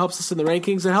lot. It helps us in the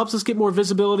rankings. It helps us get more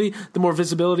visibility. The more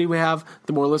visibility we have,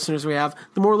 the more listeners we have.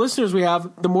 The more listeners we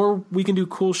have, the more we can do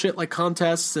cool shit like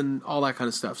contests and all that kind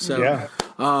of stuff. So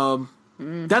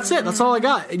that's it. That's all I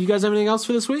got. And you guys have anything else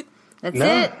for this week? That's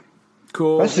it.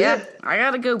 Cool. That's it. I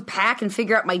got to go pack and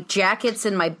figure out my jackets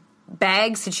and my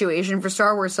bag situation for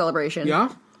Star Wars Celebration.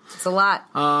 Yeah? It's a lot.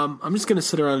 I'm just going to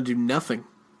sit around and do nothing.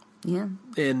 Yeah.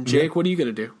 And Jake, what are you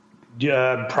going to do?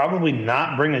 Probably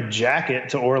not bring a jacket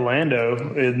to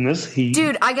Orlando in this heat.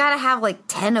 Dude, I gotta have like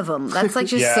 10 of them. That's like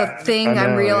just Yeah, a thing I know,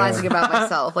 I'm realizing about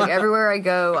myself. Like everywhere I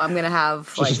go, I'm gonna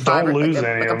have like Just 5 don't or lose like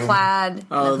any a of them. plaid, and a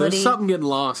Oh, hoodie. there's something getting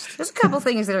lost. There's a couple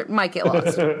things that might get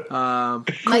lost. My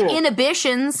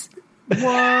inhibitions.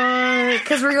 What?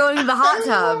 Because we're going to the hot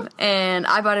tub, and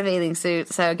I bought a bathing suit,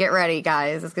 so get ready,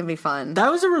 guys. It's gonna be fun.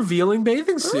 That was a revealing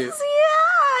bathing suit.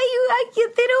 Yeah,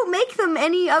 they don't make them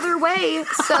any other way,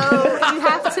 so you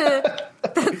have to.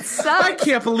 That sucks. I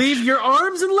can't believe your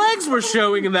arms and legs were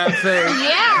showing in that thing.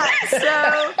 Yeah,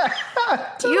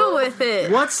 so deal with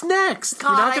it. What's next? God,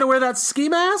 You're not going to wear that ski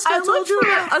mask I told looked you?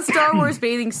 for a Star Wars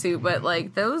bathing suit, but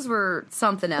like those were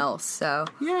something else. So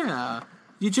Yeah.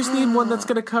 You just need one that's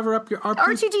going to cover up your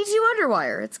R2-D2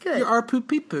 underwire. It's good. Your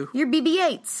R-poo-pee-poo. Your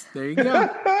BB-8s. There you go.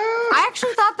 I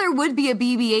actually thought there would be a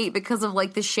BB-8 because of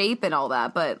like the shape and all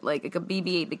that, but like a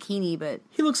BB-8 bikini. But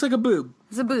He looks like a boob.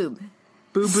 it's a boob.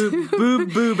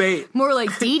 Boob 8. More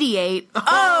like DD8.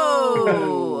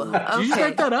 Oh, okay. Did you just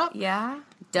make that up? Yeah,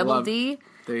 double Love it. D.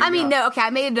 There you I mean, go. no, okay,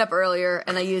 I made it up earlier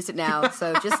and I used it now.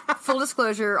 So just full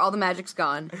disclosure, all the magic's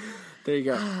gone. There you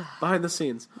go. Behind the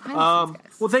scenes. Behind the scenes,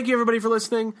 guys. Well, thank you everybody for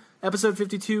listening. Episode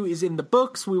 52 is in the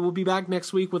books. We will be back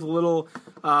next week with a little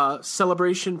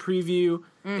celebration preview,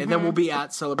 and then we'll be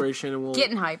at Celebration, and we'll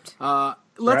Getting hyped.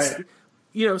 let's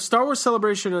Right. Star Wars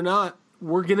Celebration or not,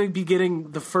 we're gonna be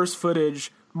getting the first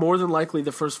footage, more than likely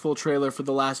the first full trailer for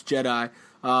The Last Jedi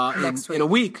in a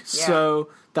week. Yeah. So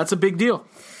that's a big deal.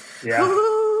 Yeah.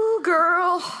 Ooh,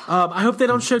 girl. I hope they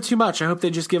don't show too much. I hope they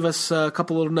just give us a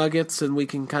couple little nuggets and we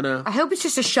can kind of. I hope it's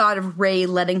just a shot of Rey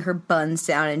letting her buns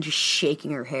down and just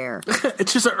shaking her hair.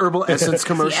 It's just an herbal essence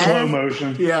commercial. Slow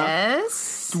motion. Yeah.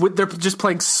 Yes. They're just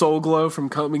playing Soul Glow from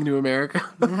Coming to America.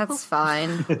 That's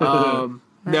fine.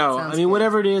 No, I sounds mean, good.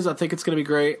 whatever it is, I think it's going to be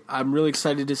great. I'm really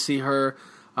excited to see her,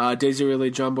 Daisy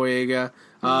Ridley, John Boyega.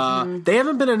 They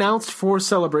haven't been announced for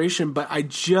Celebration, but I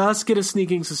just get a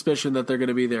sneaking suspicion that they're going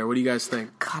to be there. What do you guys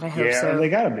think? God, I hope so. They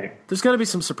gotta be. There's going to be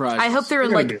some surprises. I hope they're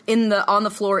on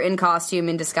the floor in costume,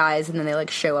 in disguise, and then they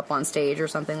show up on stage or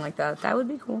something like that. That would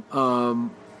be cool.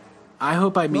 I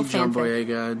hope I meet Little John fanfic.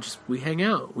 Boyega and we hang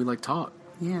out. We talk.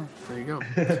 Yeah, There you go.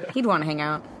 he'd want to hang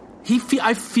out.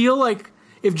 I feel like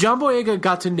if John Boyega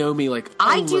got to know me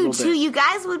I do too. You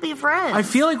guys would be friends. I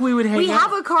feel like we would hang out. We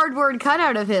have a cardboard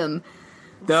cutout of him.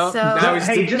 No, So now he's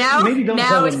Hey, just now, maybe don't now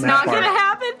tell it's him not that going to part.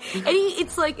 happen. And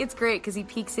it's great because he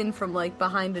peeks in from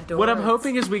behind a door. What I'm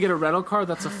hoping is we get a rental car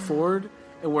that's a Ford,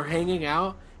 and we're hanging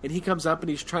out, and he comes up and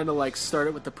he's trying to start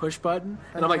it with the push button,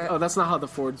 and I'm like, oh, that's not how the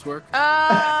Fords work. Oh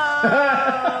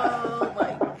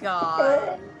my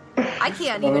god! I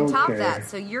can't even top that.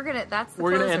 So you're gonna. That's the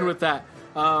We're gonna closer. end with that.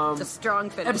 It's a strong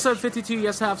finish. Episode 52.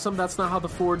 Yes, have some. That's not how the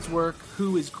Fords work.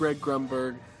 Who is Greg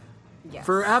Grunberg? Yes.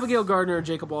 For Abigail Gardner and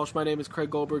Jacob Walsh, my name is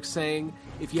Craig Goldberg saying,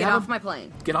 if you Get haven't... off my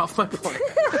plane. Get off my plane.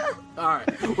 All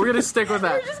right. We're going to stick with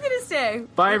that. We're just gonna stay.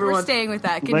 Bye, everyone. We're staying with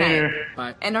that. Good Later. night.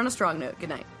 Bye. And on a strong note, good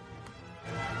night.